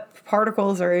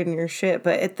particles are in your shit,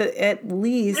 but at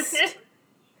least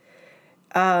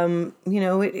you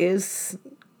know, it is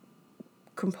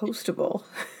compostable.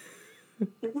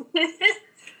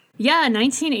 Yeah,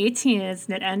 1918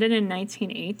 it ended in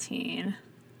 1918.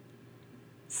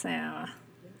 So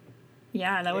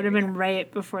yeah, that would have been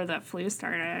right before the flu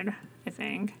started, I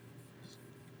think.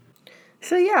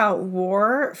 So yeah,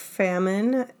 war,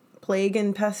 famine, plague,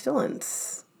 and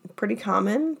pestilence. Pretty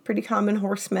common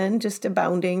horsemen just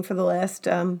abounding for the last,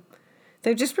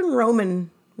 they've just been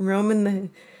roaming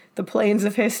the plains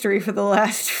of history for the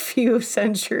last few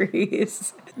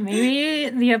centuries. Maybe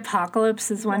the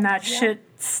apocalypse is when that shit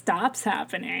stops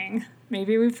happening.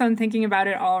 Maybe we've been thinking about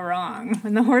it all wrong.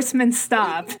 When the horsemen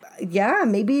stop. Yeah,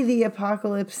 maybe the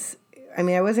apocalypse, I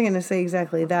mean, I wasn't going to say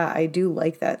exactly that. I do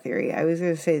like that theory. I was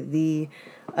going to say the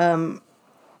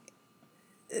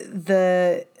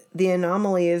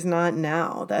anomaly is not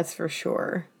now, that's for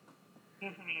sure.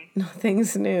 Mm-hmm.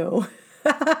 Nothing's new.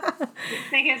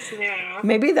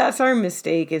 Maybe that's our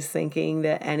mistake, is thinking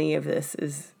that any of this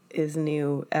is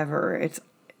new ever.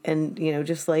 And you know,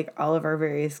 just like all of our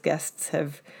various guests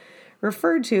have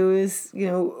referred to, is, you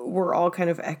know, we're all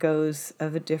kind of echoes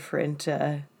of a different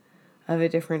time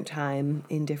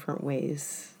in different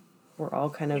ways. We're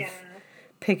all kind of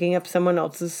picking up someone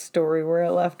else's story where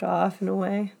it left off in a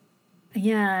way.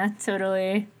 Yeah,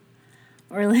 totally.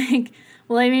 Or like,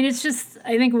 well, I mean, it's just,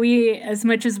 I think we, as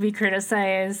much as we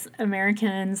criticize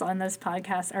Americans on this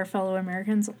podcast, our fellow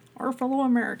Americans,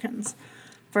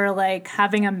 for like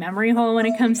having a memory hole when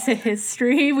it comes to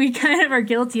history, we kind of are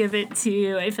guilty of it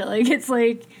too. I feel like it's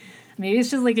like, maybe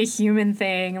it's just like a human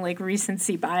thing, like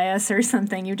recency bias or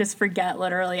something. You just forget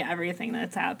literally everything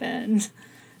that's happened.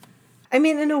 I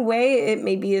mean, in a way, it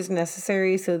maybe is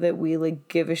necessary so that we like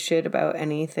give a shit about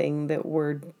anything that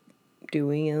we're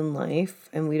doing in life,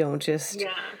 and we don't just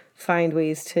find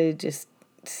ways to just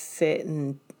sit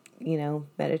and, you know,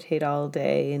 meditate all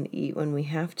day and eat when we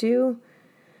have to.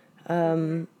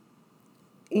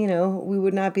 You know, we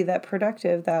would not be that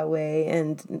productive that way,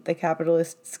 and the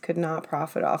capitalists could not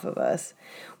profit off of us.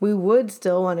 We would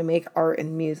still want to make art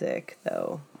and music,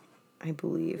 though, I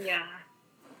believe. Yeah.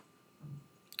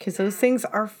 Because those things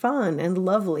are fun and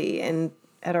lovely, and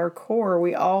at our core,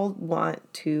 we all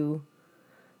want to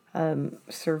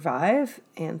survive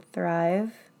and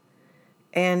thrive.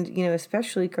 And, you know,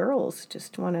 especially girls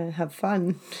just want to have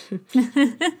fun.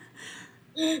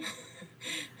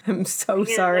 I'm so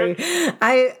sorry.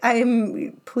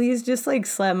 I'm please just like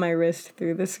slap my wrist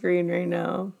through the screen right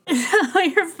now.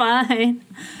 Oh, you're fine.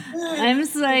 I'm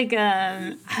just like,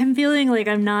 I'm feeling like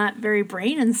I'm not very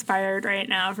brain inspired right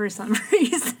now for some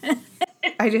reason.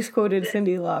 I just quoted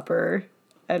Cyndi Lauper.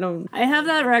 I have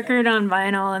that record on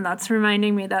vinyl, and that's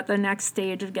reminding me that the next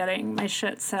stage of getting my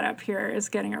shit set up here is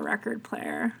getting a record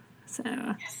player. So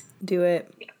do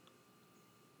it.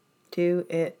 Do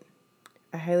it.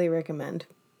 I highly recommend.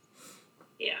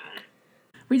 Yeah.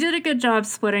 We did a good job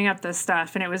splitting up this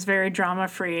stuff, and it was very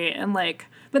drama-free, and like,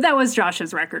 but that was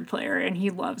Josh's record player, and he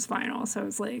loves vinyl, so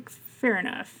it's like, fair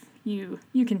enough. You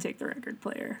can take the record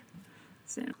player.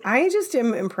 So I just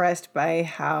am impressed by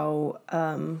how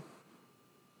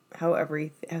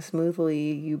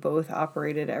smoothly you both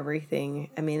operated everything.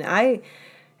 I mean,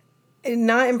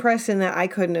 not impressed in that I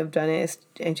couldn't have done it,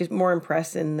 and just more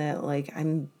impressed in that, like,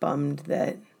 I'm bummed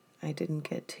that I didn't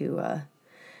get to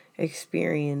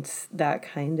experience that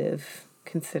kind of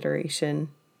consideration.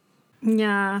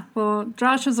 Yeah, well,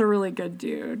 Josh is a really good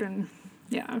dude, and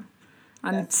yeah,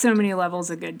 on so many levels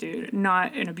a good dude,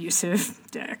 not an abusive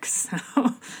dick. So.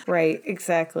 Right,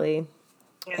 exactly.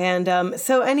 And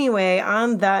so anyway,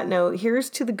 on that note, here's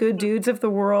to the good dudes of the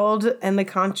world and the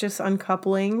conscious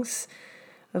uncouplings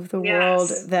of the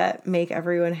world that make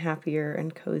everyone happier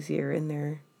and cozier in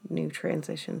their new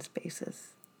transition spaces.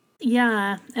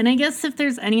 Yeah, and I guess if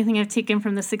there's anything I've taken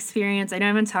from this experience, I know I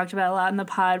haven't talked about it a lot in the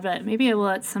pod, but maybe I will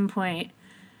at some point.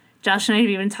 Josh and I have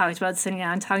even talked about sitting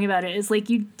down and talking about it. Is like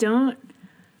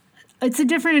it's a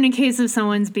different in a case of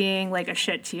someone's being like a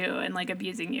shit to you and like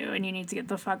abusing you and you need to get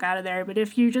the fuck out of there. But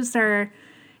if you just are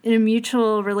in a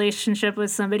mutual relationship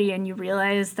with somebody and you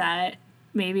realize that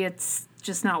maybe it's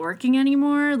just not working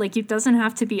anymore, like it doesn't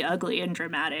have to be ugly and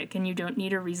dramatic, and you don't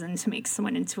need a reason to make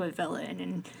someone into a villain,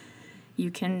 and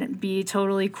you can be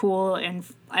totally cool. And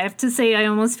I have to say, I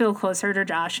almost feel closer to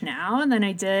Josh now than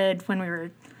I did when we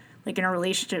were like in a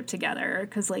relationship together,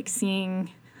 because like seeing,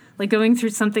 like going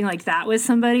through something like that with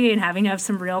somebody and having to have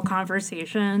some real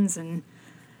conversations and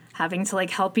having to like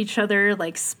help each other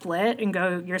like split and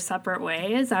go your separate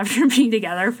ways after being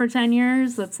together for 10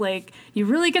 years, that's like, you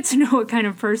really get to know what kind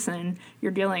of person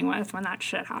you're dealing with when that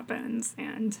shit happens.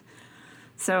 And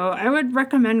so I would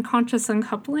recommend conscious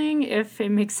uncoupling if it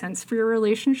makes sense for your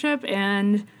relationship,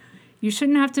 and you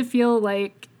shouldn't have to feel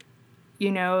like,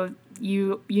 you know,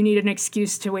 you need an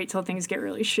excuse to wait till things get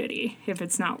really shitty if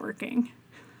it's not working.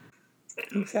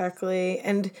 Exactly.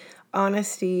 And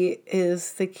honesty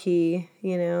is the key,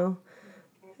 you know.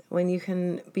 When you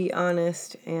can be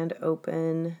honest and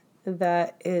open,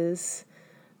 that's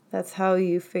how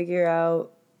you figure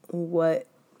out what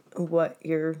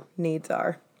your needs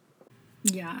are.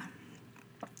 Yeah,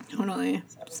 totally.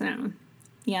 So,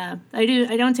 yeah, I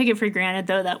don't take it for granted,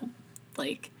 though, that,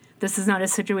 like, this is not a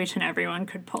situation everyone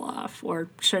could pull off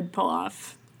or should pull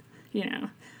off, you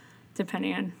know,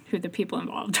 depending on who the people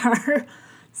involved are.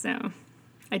 So,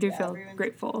 I do feel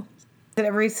grateful. That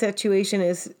every situation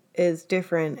is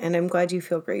different, and I'm glad you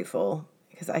feel grateful,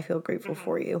 because I feel grateful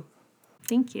for you.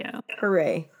 Thank you.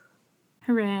 Hooray.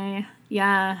 Hooray.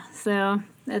 Yeah, so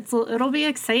it'll be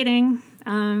exciting.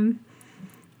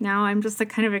 Now I'm just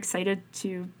kind of excited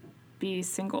to be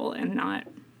single and not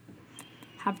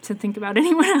have to think about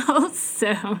anyone else.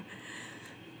 So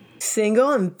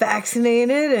single and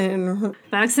vaccinated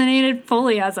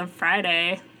fully as of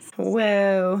Friday.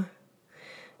 Whoa.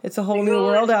 It's a whole new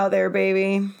world out there,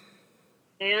 baby.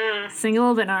 Yeah.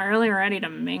 Single but not really ready to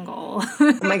mingle.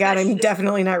 Oh my God, I'm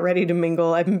definitely not ready to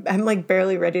mingle. I'm like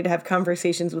barely ready to have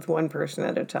conversations with one person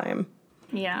at a time.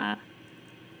 Yeah.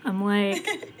 I'm trying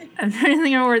to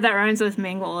think of a word that rhymes with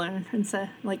mingle and say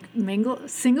like mingle,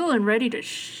 single and ready to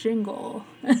shingle.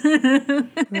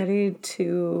 Ready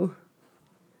to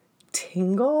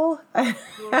tingle?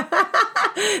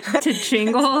 To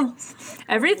jingle?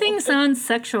 Everything sounds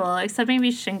sexual except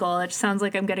maybe shingle. It sounds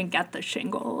like I'm gonna get the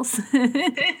shingles.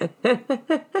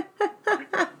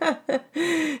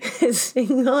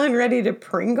 Single and ready to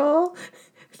pringle?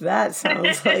 That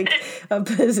sounds like a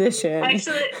position.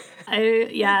 Actually,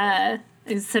 I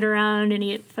sit around and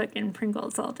eat fucking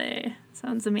Pringles all day.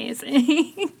 Sounds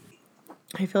amazing.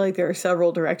 I feel like there are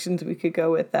several directions we could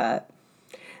go with that.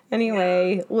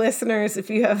 Anyway, listeners, if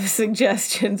you have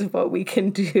suggestions of what we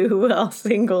can do while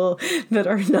single that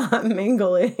are not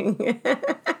mingling,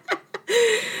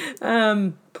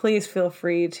 please feel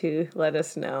free to let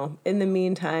us know. In the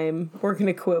meantime, we're going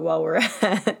to quit while we're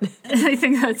ahead. I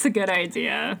think that's a good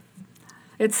idea.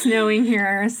 It's snowing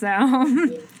here,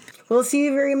 so... We'll see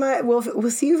you very much. We'll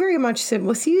see you very much soon.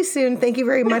 We'll see you soon. Thank you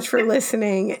very much for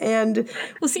listening, and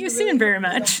we'll see you soon very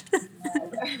much.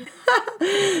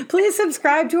 Please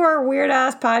subscribe to our Weird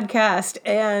Ass podcast,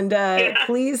 and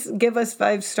please give us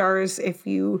 5 stars if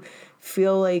you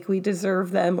feel like we deserve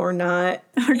them or not,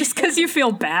 or just because you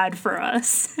feel bad for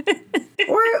us,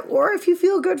 or if you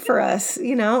feel good for us,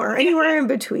 you know, or anywhere in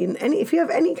between. If you have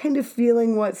any kind of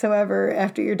feeling whatsoever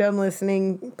after you're done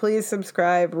listening, please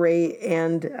subscribe, rate,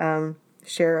 and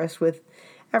share us with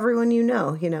everyone you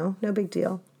know. You know, no big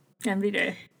deal. Every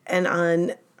day. And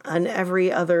on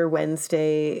every other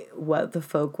Wednesday, What the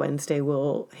Folk Wednesday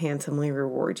will handsomely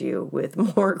reward you with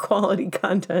more quality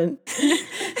content.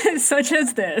 Such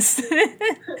as this.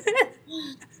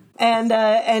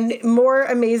 And more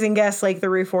amazing guests like the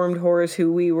Reformed Whores,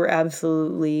 who we were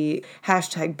absolutely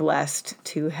 #blessed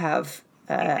to have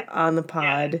on the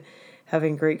pod,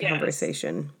 having great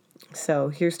conversation. So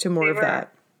here's to more of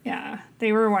that. Yeah,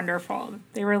 they were wonderful.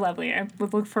 They were lovely. I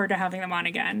would look forward to having them on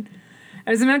again.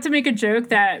 I was about to make a joke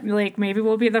that, like, maybe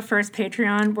we'll be the first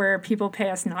Patreon where people pay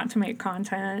us not to make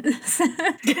content.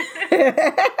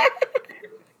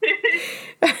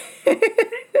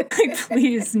 Like,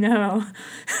 please, no.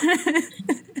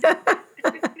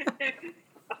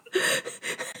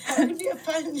 That would be a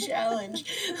fun challenge.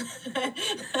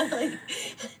 Like,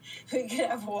 we could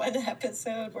have one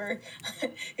episode where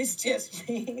it's just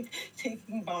me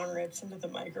taking bong rips into the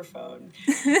microphone.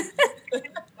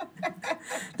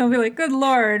 They'll be like, good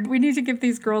Lord, we need to give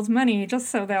these girls money just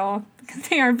so they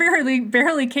are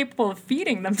barely capable of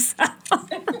feeding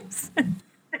themselves.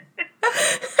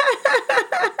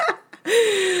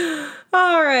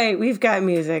 All right, we've got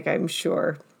music, I'm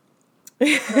sure.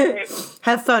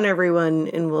 Have fun, everyone,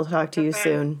 and we'll talk to you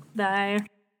soon. Bye.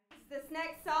 This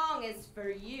next song is for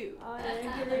you. Oh, yeah,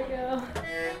 here we go.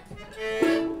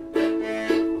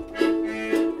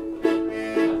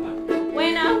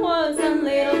 When I was a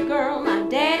little girl, my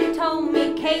daddy told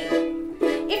me, Kate,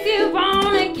 if you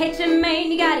wanna catch a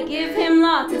man, you gotta give him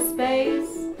lots of space.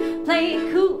 Play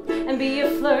it cool and be a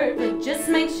flirt, but just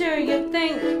make sure you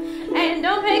think. And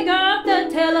don't pick up the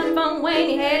telephone when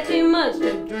you had too much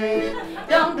to drink.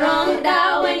 Don't drunk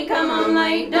dial when you come home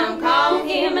late. Don't call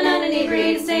him an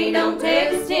unebriated state. Don't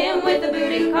text him with a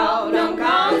booty call. Don't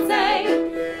call and say,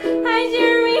 hi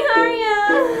Jeremy, how are you?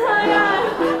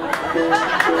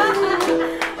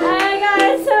 I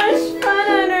got so much fun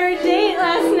on our date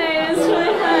last night. It was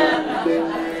really fun.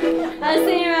 I was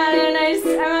thinking about it, and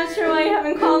I'm not sure why you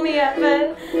haven't called me yet,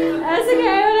 but that's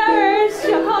okay, whatever.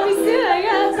 She'll call me soon, I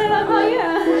guess, and I'll call you.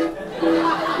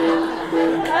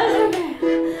 That's okay.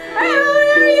 Alright, well,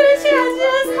 whenever you get a chance,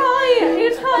 just call you. You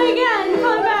just call me again,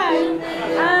 call me back.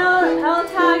 I'll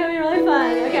talk, it'll be really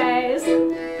fun. Okay, just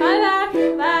call me back,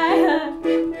 bye.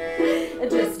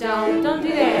 Just don't do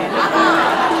that.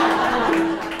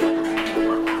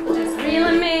 Just reel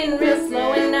him in real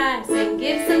slow and nice, and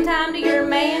give some time to your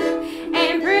man.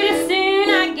 And pretty soon,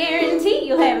 I guarantee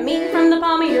you'll have meat from the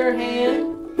palm of your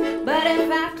hand. But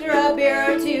if after a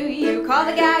beer or two you call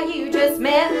the guy you just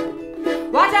met,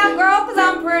 watch out, girl, 'cause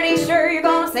I'm pretty sure you're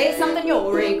gonna say something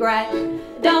you'll regret.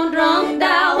 Don't drunk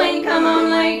dial when you come home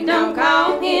late. Don't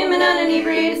call him in an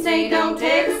inebriated state. Don't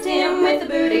text him with a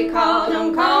booty call.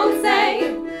 Don't call and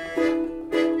say,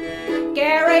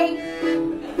 Gary,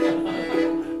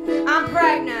 I'm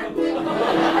pregnant.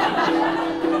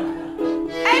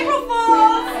 April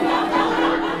Fools!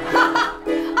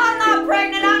 I'm not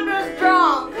pregnant, I'm just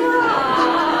drunk.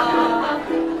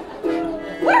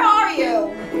 Where are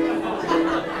you?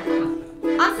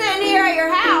 I'm sitting here at your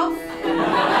house.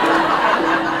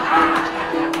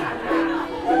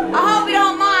 I hope you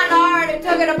don't mind, I already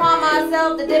took it upon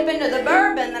myself to dip into the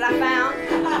bourbon that I found.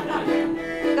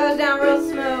 It goes down real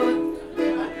smooth.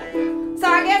 So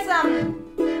I guess,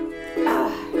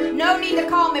 no need to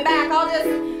call me back,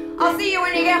 I'll see you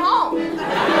when you get home.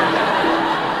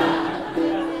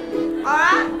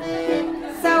 Alright?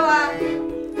 So,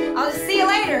 I'll just see you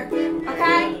later,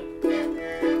 okay?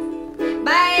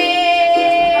 Bye!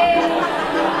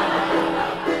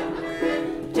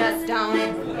 Just don't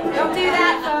do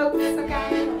that, folks,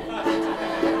 okay?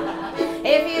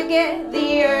 If you get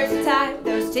the urge to type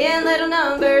those 10 little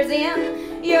numbers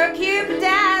in your Cupid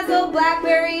Dazzle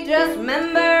BlackBerry, just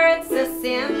remember it's a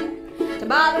sin to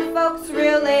bother folks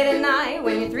real late at night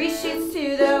when you're 3 sheets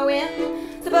to the wind.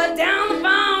 So put down the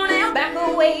phone and back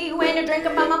away when you're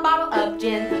drinking from a bottle of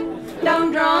gin.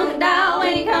 Don't drunk dial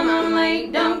when you come home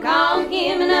late. Don't call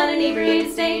him in an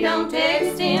inebriated state. Don't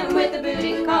text him with a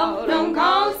booty call. Don't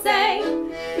call and say,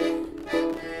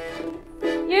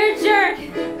 you're a jerk.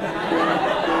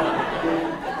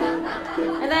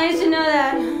 I thought you should know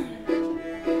that.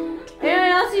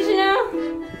 Anyone else you should know?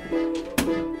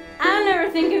 I'll never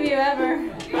think of you ever.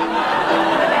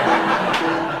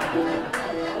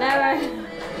 Never.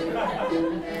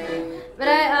 But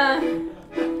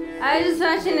I was just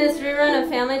watching this rerun of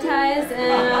Family Ties,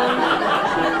 and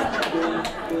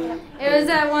it was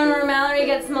that one where Mallory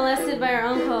gets molested by her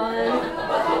uncle, and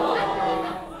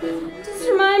it just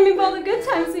reminded me of all the good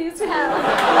times we used to have.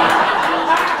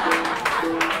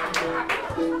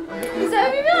 So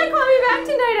if you feel like calling me back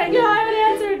tonight, I haven't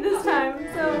answered this time,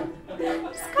 so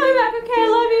just call me back, okay? I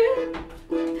love you.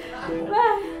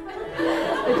 Bye.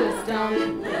 But just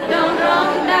don't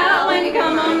drunk dial when you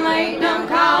come home late. Don't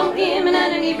call him in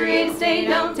an inebriated state.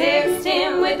 Don't text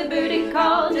him with a booty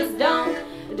call. Just don't.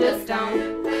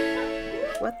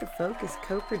 What the Folk is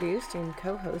co-produced and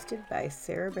co-hosted by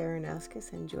Sarah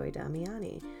Baranowskis and Joy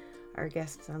Damiani. Our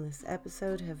guests on this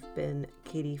episode have been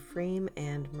Katie Frame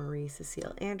and Marie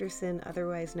Cecile Anderson,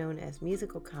 otherwise known as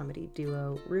musical comedy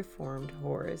duo Reformed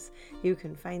Whores. You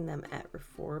can find them at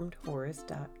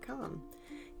reformedwhores.com.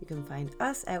 You can find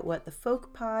us at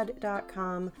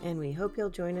whatthefolkpod.com, and we hope you'll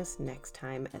join us next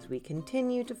time as we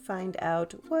continue to find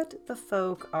out what the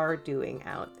folk are doing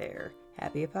out there.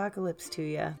 Happy apocalypse to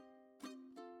ya!